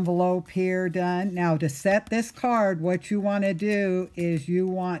envelope here done. Now to set this card, what you want to do is you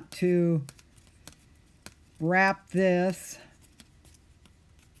want to wrap this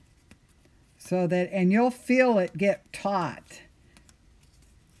so that, and you'll feel it get taut.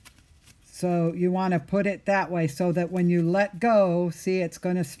 So you want to put it that way so that when you let go, see, it's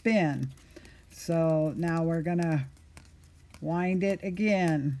going to spin. So now we're going to wind it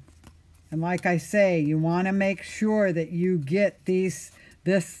again. And like I say, you want to make sure that you get this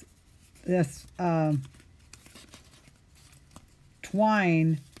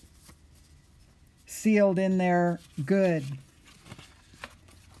twine sealed in there good.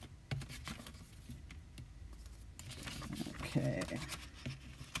 Okay.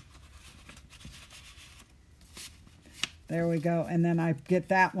 There we go. And then I get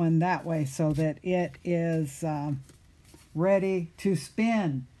that one that way so that it is ready to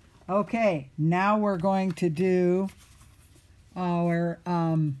spin. Okay, now we're going to do our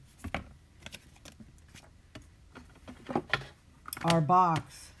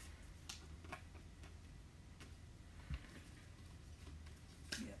box.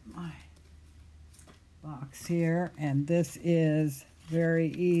 Get my box here, and this is very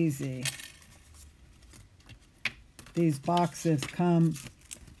easy. These boxes come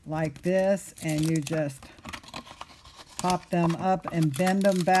like this, and you just pop them up and bend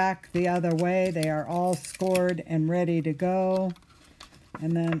them back the other way. They are all scored and ready to go.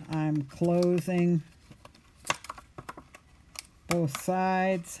 And then I'm closing both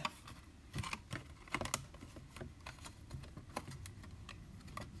sides.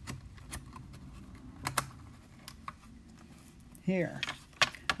 Here.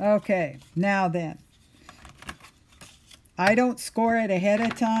 Okay, now then. I don't score it ahead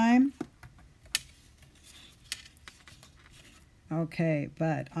of time. Okay,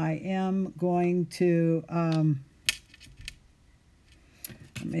 but I am going to, let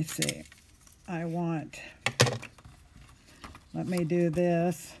me see. Let me do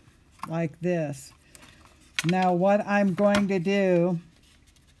this like this. Now what I'm going to do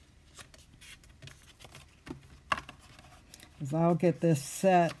is I'll get this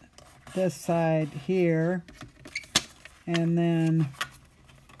set this side here, and then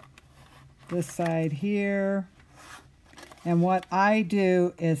this side here. And what I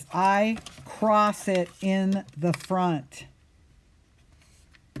do is I cross it in the front.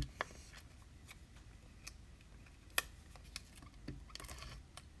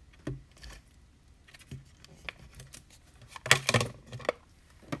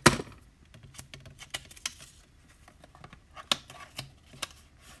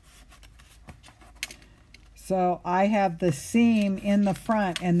 So I have the seam in the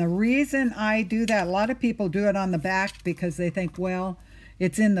front, and the reason I do that, a lot of people do it on the back because they think, well,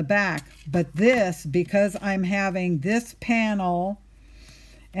 it's in the back. But this, because I'm having this panel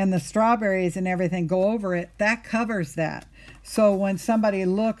and the strawberries and everything go over it, that covers that. So when somebody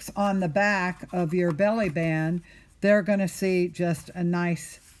looks on the back of your belly band, they're going to see just a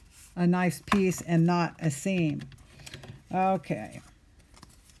nice piece and not a seam. Okay.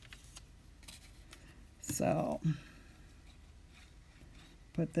 So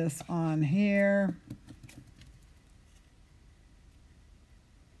Put this on here.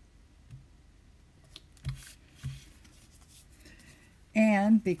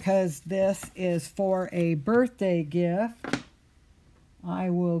 And because this is for a birthday gift, I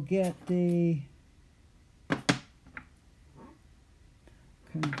will get the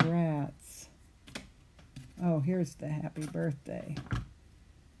congrats. Oh, here's the happy birthday.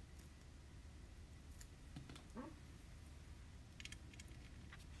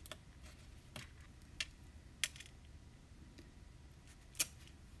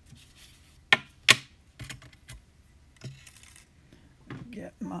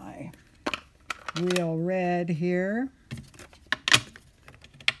 Get my real red here.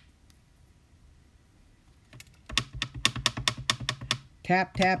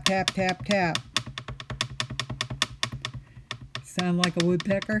 Tap, tap, tap, tap, tap. Sound like a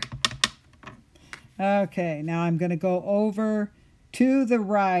woodpecker? Okay, now I'm going to go over to the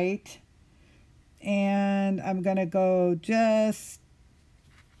right, and I'm going to go just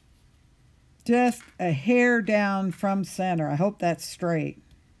a hair down from center. I hope that's straight.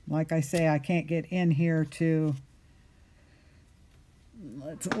 Like I say, I can't get in here to...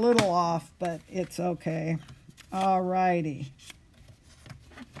 It's a little off, but it's okay. All righty.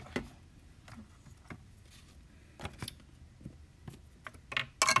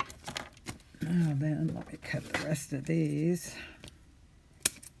 Now then, let me cut the rest of these.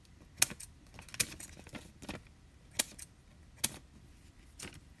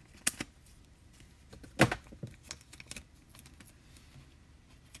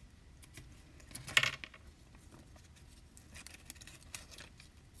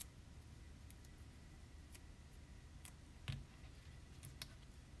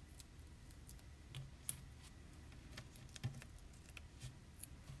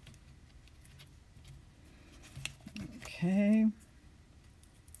 Okay.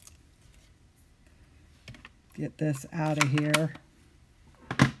 Get this out of here.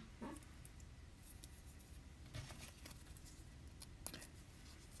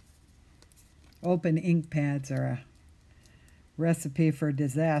 Open ink pads are a recipe for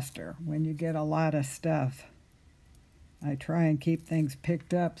disaster when you get a lot of stuff. I try and keep things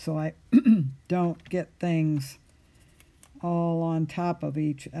picked up so I don't get things all on top of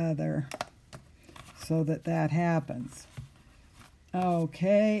each other so that happens.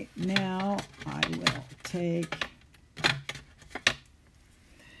 Okay, now I will take,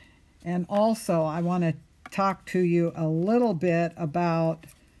 and also I want to talk to you a little bit about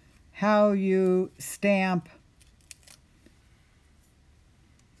how you stamp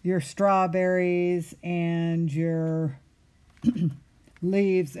your strawberries and your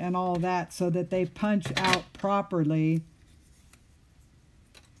leaves and all that so that they punch out properly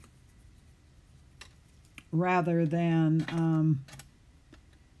rather than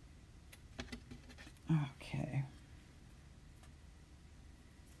okay,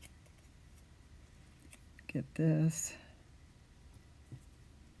 get this.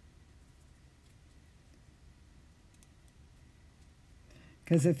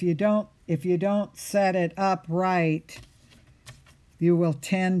 Because if you don't set it up right, you will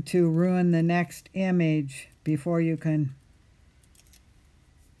tend to ruin the next image before you can.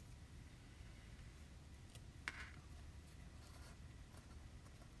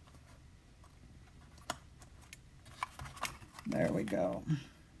 There we go.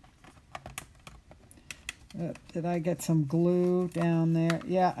 Did I get some glue down there?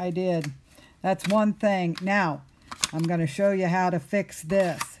 Yeah, I did. That's one thing. Now, I'm going to show you how to fix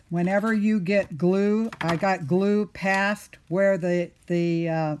this. Whenever you get glue, I got glue past where they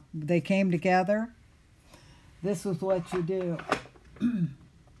came together. This is what you do.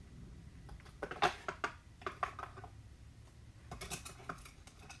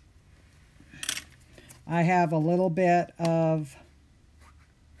 I have a little bit of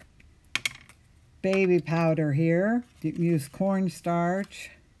baby powder here. You can use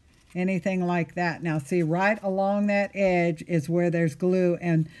cornstarch, anything like that. Now see, right along that edge is where there's glue,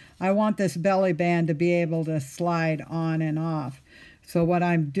 and I want this belly band to be able to slide on and off. So what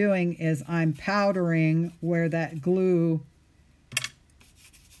I'm doing is I'm powdering where that glue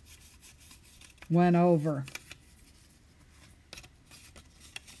went over.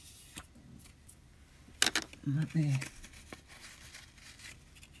 Let me,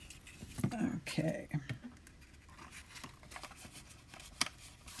 okay.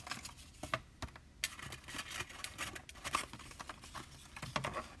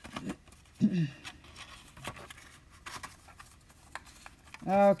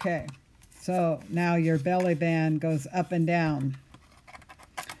 Okay, so now your belly band goes up and down.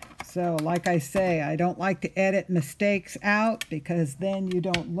 So like I say, I don't like to edit mistakes out because then you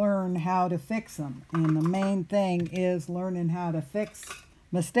don't learn how to fix them. And the main thing is learning how to fix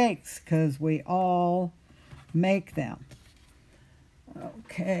mistakes because we all make them.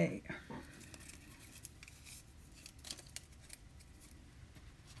 Okay.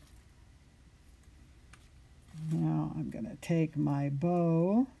 Now I'm going to take my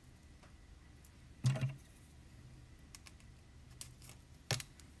bow.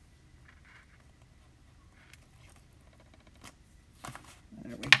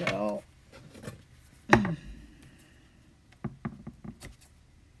 There we go.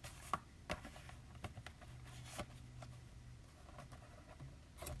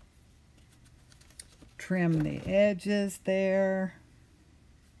 Trim the edges there.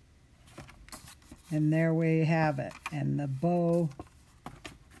 And there we have it. And the bow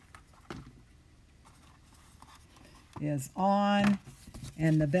is on.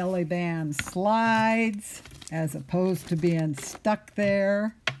 And the belly band slides as opposed to being stuck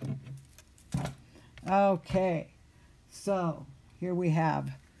there. Okay. So here we have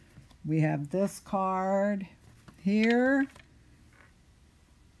this card here.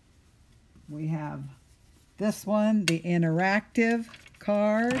 We have this one, the interactive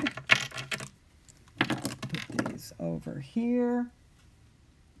card. Put these over here.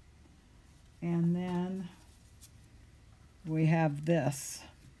 And then we have this.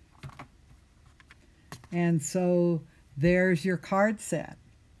 And so there's your card set.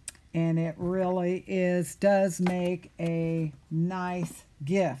 And it really does make a nice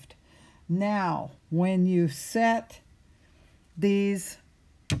gift. Now, when you set these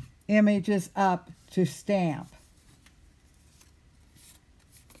images up to stamp,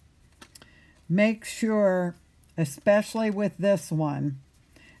 make sure, especially with this one,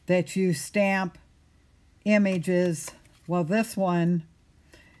 that you stamp images. Well, this one,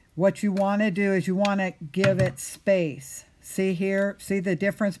 what you want to do is you want to give it space. See here? See the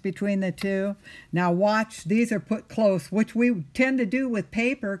difference between the two? Now watch, these are put close, which we tend to do with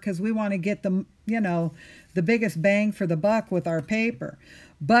paper because we want to get the, the biggest bang for the buck with our paper.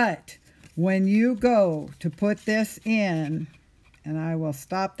 But when you go to put this in, and I will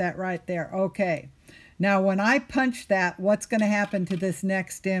stop that right there. Okay. Now when I punch that, what's going to happen to this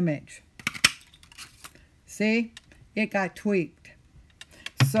next image? See? It got tweaked.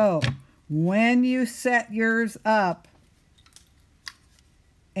 So when you set yours up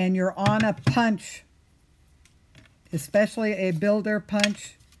and you're on a punch, especially a builder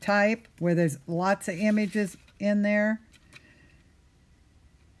punch type where there's lots of images in there,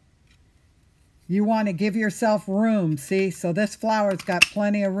 you want to give yourself room. See, so this flower's got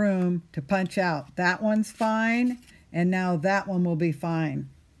plenty of room to punch out. That one's fine, and now that one will be fine.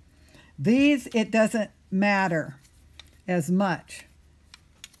 These, it doesn't matter as much.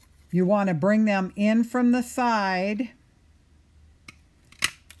 You want to bring them in from the side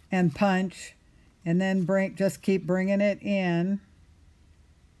and punch, and then just keep bringing it in.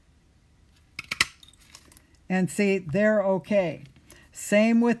 And see, they're okay.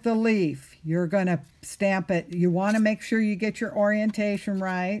 Same with the leaf. You're going to stamp it. You want to make sure you get your orientation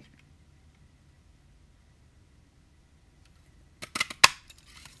right.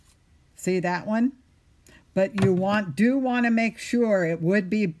 See that one? But you do want to make sure, it would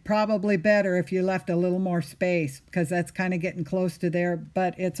be probably better if you left a little more space because that's kind of getting close to there,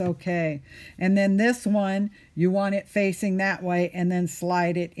 but it's okay. And then this one, you want it facing that way and then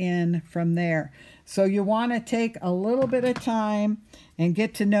slide it in from there. So you want to take a little bit of time and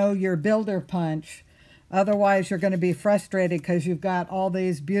get to know your builder punch. Otherwise, you're going to be frustrated because you've got all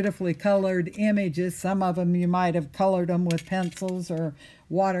these beautifully colored images. Some of them you might have colored them with pencils or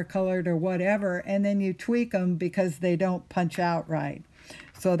watercolored or whatever, and then you tweak them because they don't punch out right.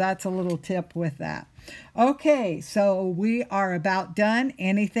 So that's a little tip with that. Okay, so we are about done.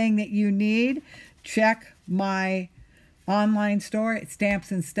 Anything that you need, check my online store at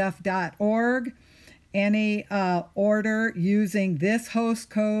stampsandstuff.org. Any order using this host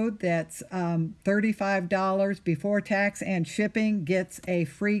code that's $35 before tax and shipping gets a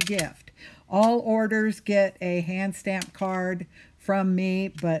free gift. All orders get a hand stamp card from me,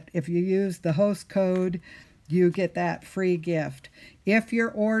 but if you use the host code, you get that free gift. If your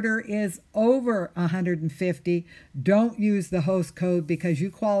order is over $150, don't use the host code because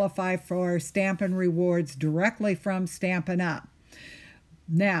you qualify for Stampin' Rewards directly from Stampin' Up.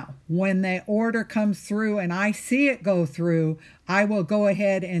 Now, when the order comes through and I see it go through, I will go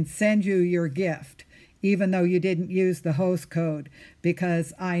ahead and send you your gift, even though you didn't use the host code,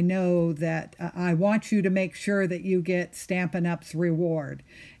 because I know that I want you to make sure that you get Stampin' Up's reward.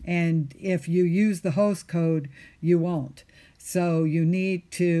 And if you use the host code, you won't. So you need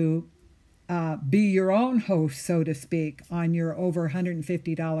to be your own host, so to speak, on your over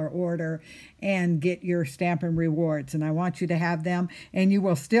 $150 order and get your Stampin' Rewards. And I want you to have them, and you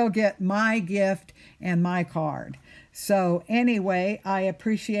will still get my gift and my card. So anyway, I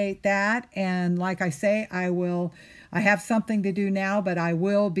appreciate that. And like I say, I have something to do now, but I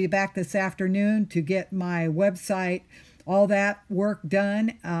will be back this afternoon to get my website, all that work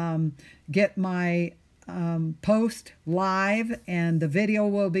done, get my post live, and the video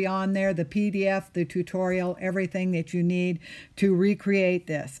will be on there, the PDF, the tutorial, everything that you need to recreate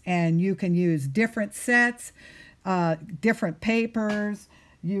this. And you can use different sets, different papers.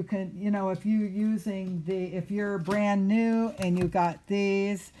 You can, if you're brand new and you got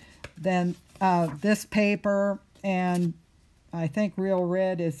these, then this paper, and I think Real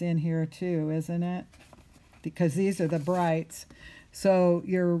Red is in here too, isn't it? Because these are the brights. So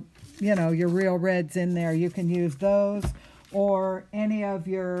your Real Red's in there. You can use those, or any of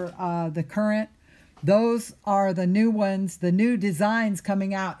your the current. Those are the new ones, the new designs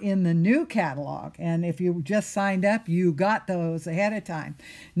coming out in the new catalog. And if you just signed up, you got those ahead of time.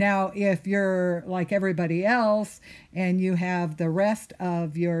 Now, if you're like everybody else and you have the rest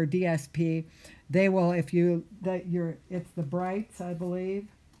of your DSP, they will, it's the brights, I believe.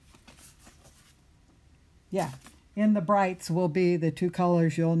 Yeah. In the brights will be the two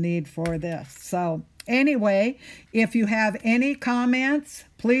colors you'll need for this. So anyway, if you have any comments,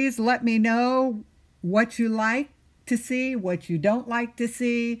 please let me know what you like to see, what you don't like to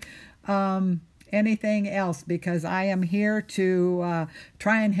see, anything else, because I am here to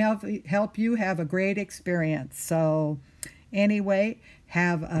try and help you have a great experience. So anyway,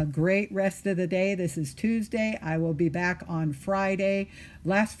 have a great rest of the day. This is Tuesday. I will be back on Friday.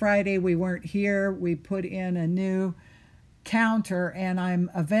 Last Friday we weren't here. We put in a new counter, and I'm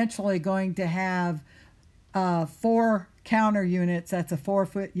eventually going to have 4 counter units. That's a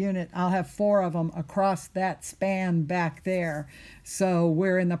 4-foot unit. I'll have 4 of them across that span back there. So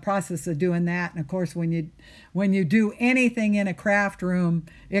we're in the process of doing that. And of course, when you do anything in a craft room,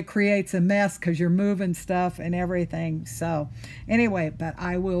 it creates a mess because you're moving stuff and everything. So anyway, but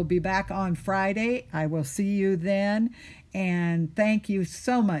I will be back on Friday. I will see you then. And thank you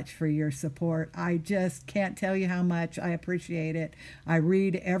so much for your support. I just can't tell you how much I appreciate it. I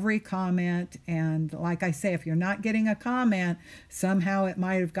read every comment, and like I say, if you're not getting a comment, somehow it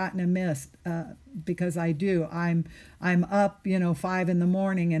might have gotten a miss, because I do. I'm up, 5 in the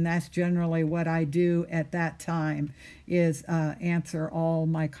morning, and that's generally what I do at that time, is answer all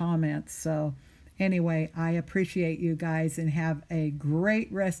my comments. So anyway, I appreciate you guys, and have a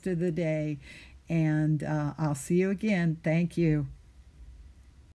great rest of the day. And I'll see you again. Thank you.